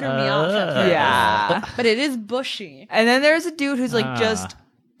that threw me off. At first. Yeah. But it is bushy. And then there's a dude who's like just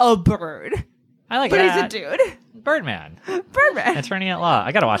a bird. I like But that. he's a dude. Birdman, Birdman. attorney at law.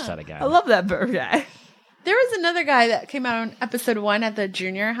 I gotta watch that again. I love that bird guy. There was another guy that came out on episode 1 at the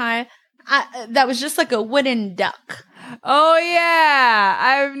junior high. That was just like a wooden duck. Oh yeah,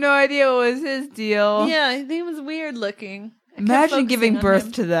 I have no idea what was his deal. Yeah, he was weird looking. Imagine giving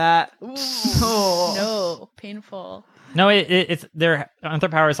birth to that. Ooh, Oh. no, painful. No, it's their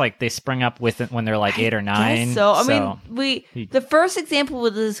powers like they spring up with it when they're like 8 or 9. Guess so I mean, the first example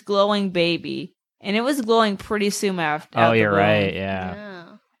was this glowing baby, and it was glowing pretty soon after. Oh, you're right. Yeah. Yeah.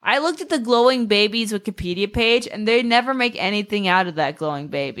 I looked at the glowing baby's Wikipedia page, and they never make anything out of that glowing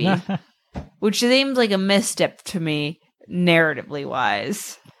baby, which seems like a misstep to me, narratively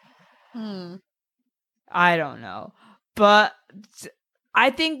wise. I don't know, but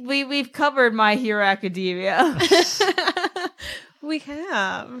I think we've covered My Hero Academia. We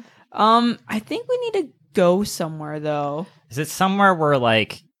have. I think we need to go somewhere though. Is it somewhere where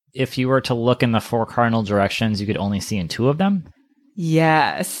like if you were to look in the 4 cardinal directions, you could only see in 2 of them?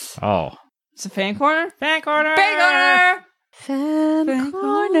 Yes. Oh. It's a fan corner? Fan corner! Fan corner! Fan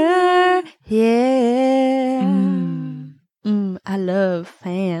corner. Yeah. I love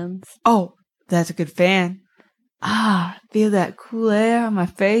fans. Oh, that's a good fan. Feel that cool air on my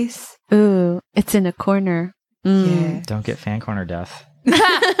face. Ooh, it's in a corner. Yeah. Don't get fan corner death.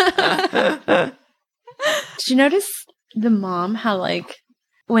 Did you notice the mom, how like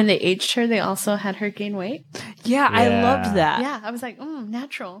when they aged her, they also had her gain weight? Yeah, I Yeah. loved that. Yeah, I was like,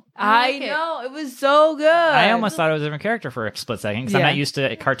 natural. I like it. know. It was so good. I almost thought it was a different character for a split second because I'm Yeah. not used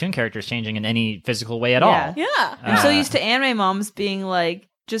to cartoon characters changing in any physical way at Yeah. all. Yeah. I'm so Uh, used to anime moms being like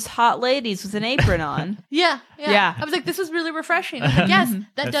just hot ladies with an apron on. Yeah. Yeah. I was like, this was really refreshing. I was like, yes, that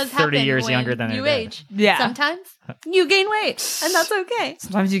That's does 30 happen years when younger than you her dad. age. Yeah. Sometimes you gain weight, and that's okay.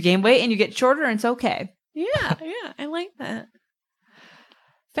 Sometimes you gain weight and you get shorter and it's okay. Yeah, I like that.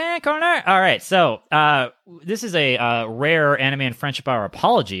 Fan corner. All right, so this is a rare anime and friendship hour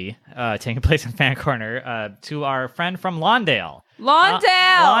apology taking place in fan corner to our friend from Lawndale. Lawndale!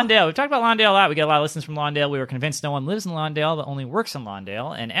 Lawndale. We've talked about Lawndale a lot. We get a lot of listens from Lawndale. We were convinced no one lives in Lawndale, but only works in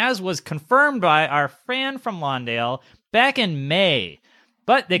Lawndale. And as was confirmed by our fan from Lawndale back in May.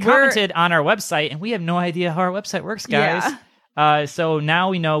 But they commented on our website, and we have no idea how our website works, guys. So now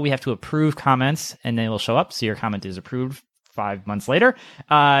we know we have to approve comments, and they will show up. So your comment is approved 5 months later.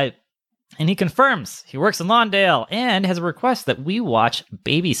 And he confirms he works in Lawndale and has a request that we watch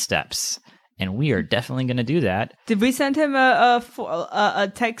Baby Steps. And we are definitely going to do that. Did we send him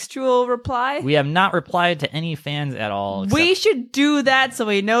a textual reply? We have not replied to any fans at all. We should do that so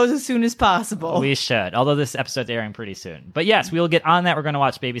he knows as soon as possible. We should, although this episode's airing pretty soon. But yes, we will get on that. We're going to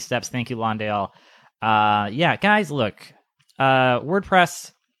watch Baby Steps. Thank you, Lawndale. Yeah, guys, look,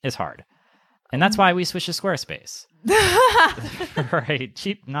 WordPress is hard. And that's why we switched to Squarespace. Right,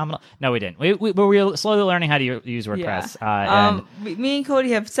 cheap, nominal. No, we didn't. We're slowly learning how to use WordPress. And me and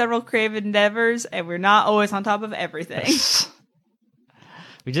Cody have several creative endeavors, and we're not always on top of everything.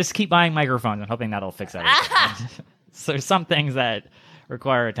 we just keep buying microphones and hoping that'll fix everything. So there's some things that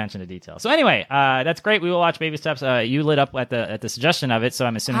require attention to detail. So anyway, that's great. We will watch Baby Steps. You lit up at the suggestion of it, so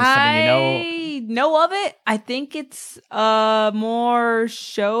I'm assuming it's something you know. I know of it. I think it's a more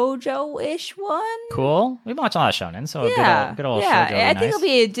shoujo-ish one. Cool. We watch a lot of shonen, so Yeah, good old yeah. shoujo would be I think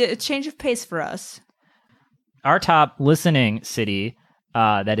nice. it'll be a change of pace for us. Our top listening city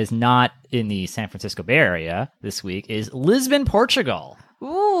that is not in the San Francisco Bay Area this week is Lisbon, Portugal.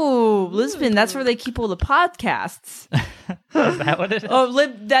 Ooh, Lisbon. That's where they keep all the podcasts. Is that what it is?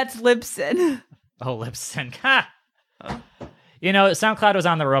 That's Libsyn. Oh, Libsyn. Ha! You know, SoundCloud was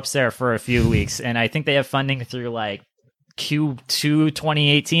on the ropes there for a few weeks, and I think they have funding through like Q2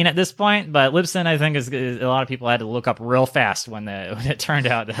 2018 at this point. But Libsyn, I think, is a lot of people had to look up real fast when it turned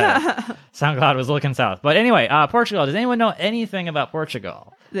out that SoundCloud was looking south. But anyway, Portugal. Does anyone know anything about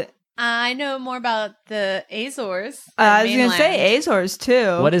Portugal? I know more about the Azores. I was going to say Azores,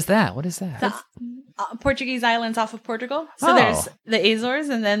 too. What is that? What is that? The Portuguese islands off of Portugal. So Oh. there's the Azores,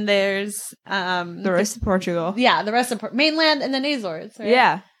 and then there's the rest of Portugal. yeah, the rest of mainland, and then Azores. Right?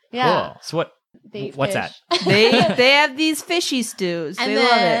 Yeah. yeah. Cool. So They eat what's fish. that? They have these fishy stews. And They love it.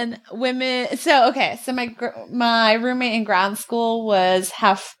 then women. So my roommate in ground school was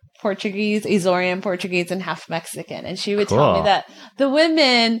half Portuguese, Azorean Portuguese, and half Mexican, and she would tell me Cool. that the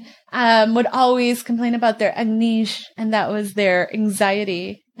women would always complain about their agnish, and that was their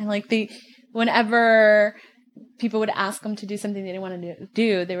anxiety, and like whenever people would ask them to do something they didn't want to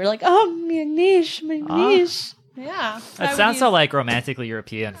do, they were like, "Oh, my agnish, my agnish." Yeah, That sounds so like romantically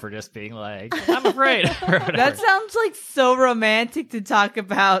European for just being like, I'm afraid. or whatever. That sounds like so romantic to talk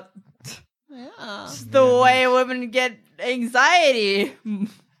about Yeah. the way women get anxiety.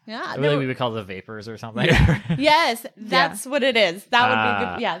 Yeah. Really, we would call the vapors or something. Yes, that's what it is. That would be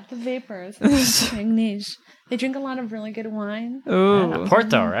good. Yeah, the vapors. English. They drink a lot of really good wine. Ooh.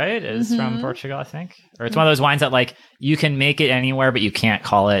 Porto, right? Is from Portugal, I think. Or it's one of those wines that like you can make it anywhere, but you can't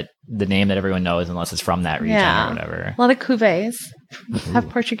call it the name that everyone knows unless it's from that region or whatever. A lot of cuvées have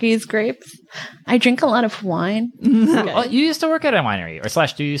Portuguese grapes. I drink a lot of wine. Oh, you used to work at a winery, or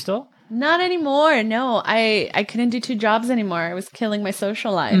 / do you still? Not anymore. No, I couldn't do 2 jobs anymore. I was killing my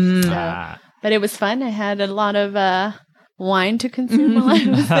social life. So. But it was fun. I had a lot of wine to consume while I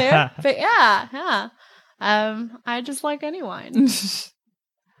was there. But yeah. I just like any wine.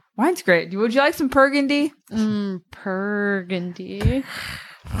 Wine's great. Would you like some Burgundy? Burgundy.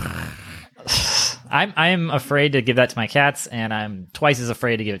 I'm afraid to give that to my cats, and I'm twice as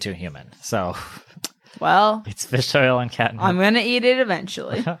afraid to give it to a human. So, well, it's fish oil and catnip. I'm gonna eat it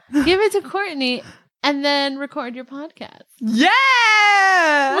eventually. Give it to Courtney, and then record your podcast.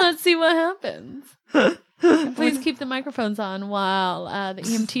 Yeah. Let's see what happens. Please keep the microphones on while the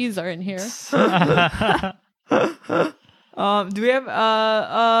EMTs are in here. Do we have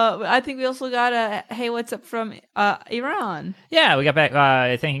I think we also got a hey, what's up from Iran. Yeah, we got back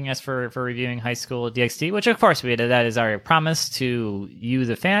thanking us for reviewing High School DxD, which of course we did. That is our promise to you,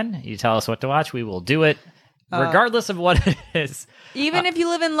 the fan. You tell us what to watch, we will do it regardless of what it is. Even if you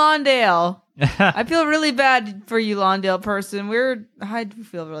live in Lawndale. I feel really bad for you, Lawndale person. I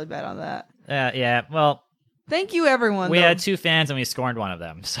feel really bad on that. Yeah, well, thank you, everyone. We had 2 fans and we scorned one of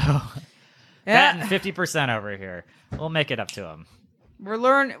them, so that and 50% over here. We'll make it up to them.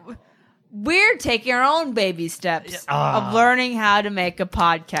 We're taking our own baby steps of learning how to make a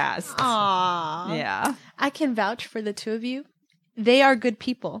podcast. Aww. Yeah. I can vouch for the 2 of you. They are good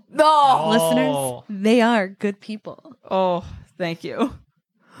people. Oh. Listeners, they are good people. Oh, thank you.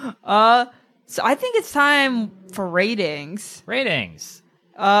 So I think it's time for ratings.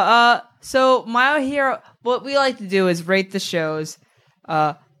 So My Hero, what we like to do is rate the shows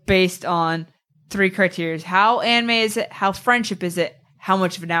based on 3 criteria. How anime is it? How friendship is it? How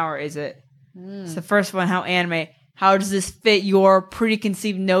much of an hour is it? So the first one, how anime. How does this fit your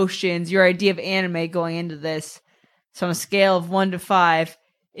preconceived notions, your idea of anime going into this? So on a scale of 1 to 5,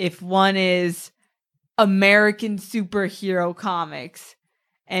 if 1 is American superhero comics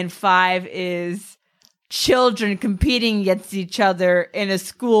and 5 is children competing against each other in a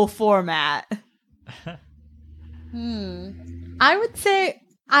school format. I would say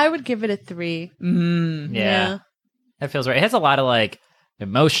I would give it a 3. Yeah. That feels right. It has a lot of like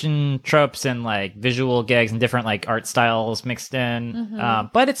emotion tropes and like visual gags and different like art styles mixed in.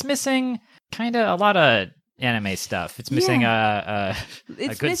 But it's missing kind of a lot of anime stuff. It's missing a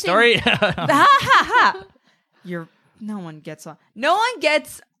good story. No one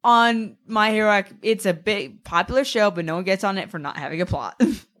gets on My Hero Ac- It's a big popular show, but no one gets on it for not having a plot.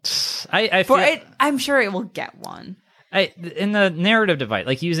 I'm sure it will get one. In the narrative divide,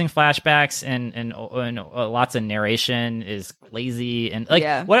 like using flashbacks and lots of narration is lazy, and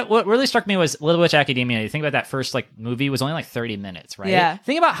like what really struck me was Little Witch Academia. You think about that first like movie was only like 30 minutes, right? Yeah.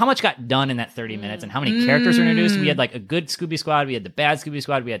 Think about how much got done in that 30 minutes and how many characters were introduced. We had like a good Scooby Squad, we had the bad Scooby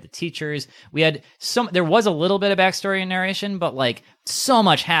Squad, we had the teachers, we had there was a little bit of backstory and narration, but like so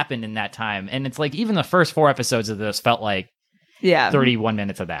much happened in that time, and it's like even the first 4 episodes of this felt like 31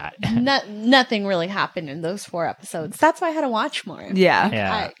 minutes of that. Nothing really happened in those 4 episodes. That's why I had to watch more.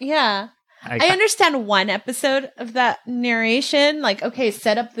 I understand 1 episode of that narration. Like, okay,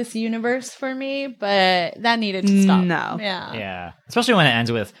 set up this universe for me, but that needed to stop. No. Yeah. Especially when it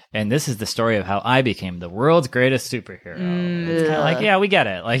ends with, and this is the story of how I became the world's greatest superhero. It's kind of like, yeah, we get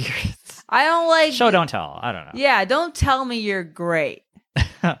it. Like, I don't like... Show, don't tell. I don't know. Yeah, don't tell me you're great.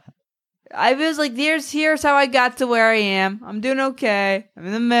 I was like, here's how I got to where I am. I'm doing okay. I'm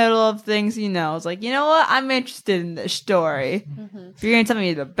in the middle of things, I was like, you know what? I'm interested in this story. If you're going to tell me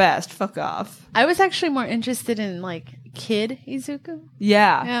you're the best, fuck off. I was actually more interested in, like, Kid Izuku.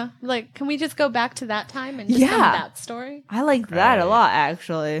 Yeah. Like, can we just go back to that time and just tell me that story? I like that a lot,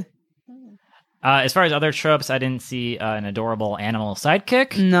 actually. As far as other tropes, I didn't see an adorable animal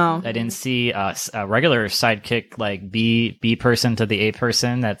sidekick. No. I didn't see a regular sidekick, like B person to the A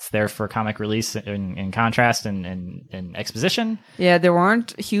person that's there for comic release in contrast and exposition. Yeah, there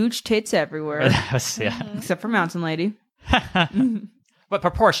weren't huge tits everywhere. Except for Mountain Lady. But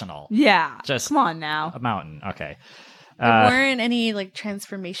proportional. Yeah. Just come on now. A mountain. Okay. There weren't any like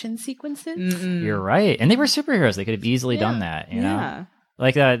transformation sequences. You're right. And they were superheroes. They could have easily done that, you know?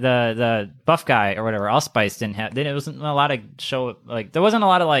 Like the buff guy or whatever, Allspice didn't have. There wasn't a lot of show. Like there wasn't a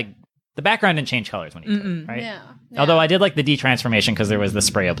lot of like the background didn't change colors when he did, right? Yeah. Although I did like the detransformation because there was the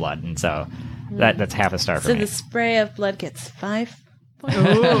spray of blood, and so that's half a star for me. So the spray of blood gets 5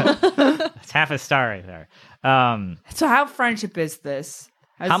 point. It's half a star right there. So how friendship is this?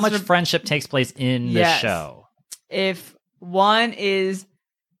 How much friendship takes place in the Yes. show? If one is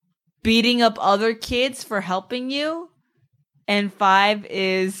beating up other kids for helping you, and 5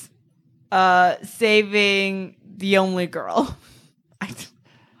 is saving the only girl.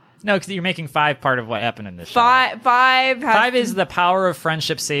 No, because you're making 5 part of what happened in the show. 5 is the power of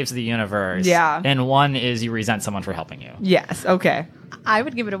friendship saves the universe. Yeah. And 1 is you resent someone for helping you. Yes. Okay. I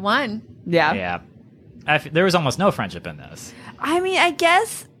would give it a 1. Yeah. Yeah. There was almost no friendship in this. I mean, I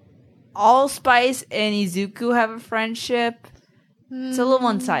guess Allspice and Izuku have a friendship. It's a little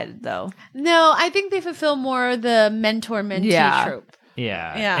one-sided, though. No, I think they fulfill more the mentor-mentee trope.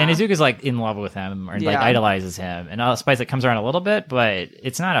 Yeah. Yeah. And Izuku's like in love with him or like Yeah. idolizes him. And Spice, it comes around a little bit, but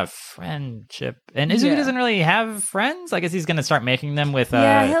it's not a friendship. And Izuku Yeah. doesn't really have friends. I guess he's going to start making them with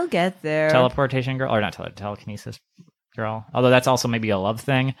He'll get there. teleportation girl, or not telekinesis girl. Although that's also maybe a love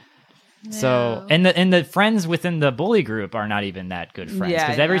thing. So and the friends within the bully group are not even that good friends Yeah,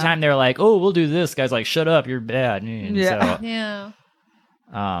 because every yeah. time they're like, "Oh, we'll do this," guys like, "Shut up, you're bad." And Yeah. Yeah.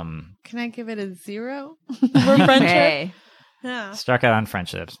 So, Can I give it a 0 for friendship? Hey, Yeah. struck out on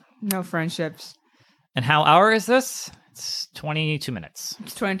friendships. no friendships. And how hour is this? It's 22 minutes.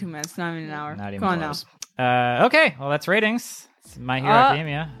 It's 22 minutes, not even an hour. Not even Come on close. Okay, well that's ratings. It's My Hero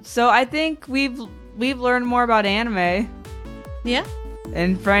Academia. now. So I think we've learned more about anime Yeah.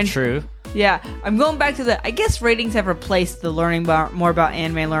 and friendship. True. Yeah, I'm going back to I guess ratings have replaced the learning more about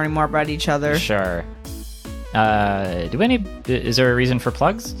anime, learning more about each other. Sure. Is there a reason for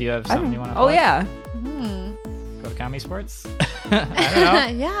plugs? Do you have something you want to Oh plug? yeah. Go to Comedy Sports? I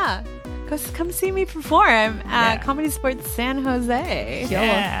don't know. Yeah. Come see me perform at Yeah. Comedy Sports San Jose.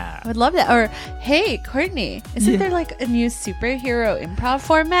 Yeah. I would love that. Or, hey, Courtney, isn't there like a new superhero improv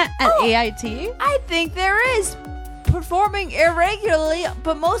format at AIT? I think there is performing irregularly,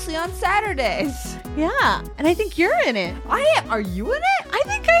 but mostly on Saturdays. Yeah. And I think you're in it. I am. Are you in it? I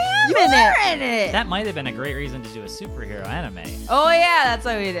think I am You in it. are in it. That might have been a great reason to do a superhero anime. Oh yeah, that's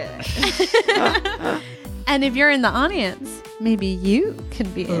why we did it. And if you're in the audience, maybe you can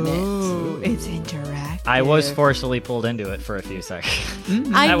be in it. Ooh, it's interactive. I was forcibly pulled into it for a few seconds.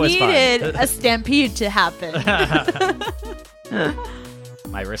 I That was fun. needed a stampede to happen.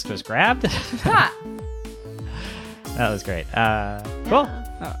 My wrist was grabbed. Ha! That was great. Cool.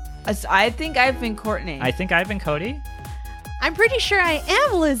 I think I've been Courtney. I think I've been Cody. I'm pretty sure I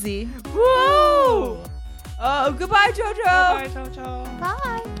am Lizzie. Woo! Goodbye, JoJo.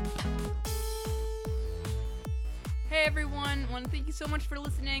 Bye. Hey everyone, want to thank you so much for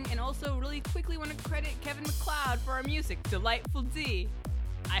listening, and also really quickly want to credit Kevin MacLeod for our music, Delightful D.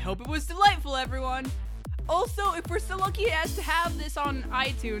 I hope it was delightful, everyone. Also, if we're so lucky as to have this on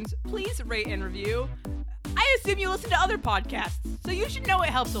iTunes, please rate and review. I assume you listen to other podcasts, so you should know it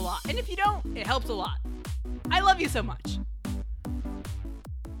helps a lot, and if you don't, it helps a lot. I love you so much.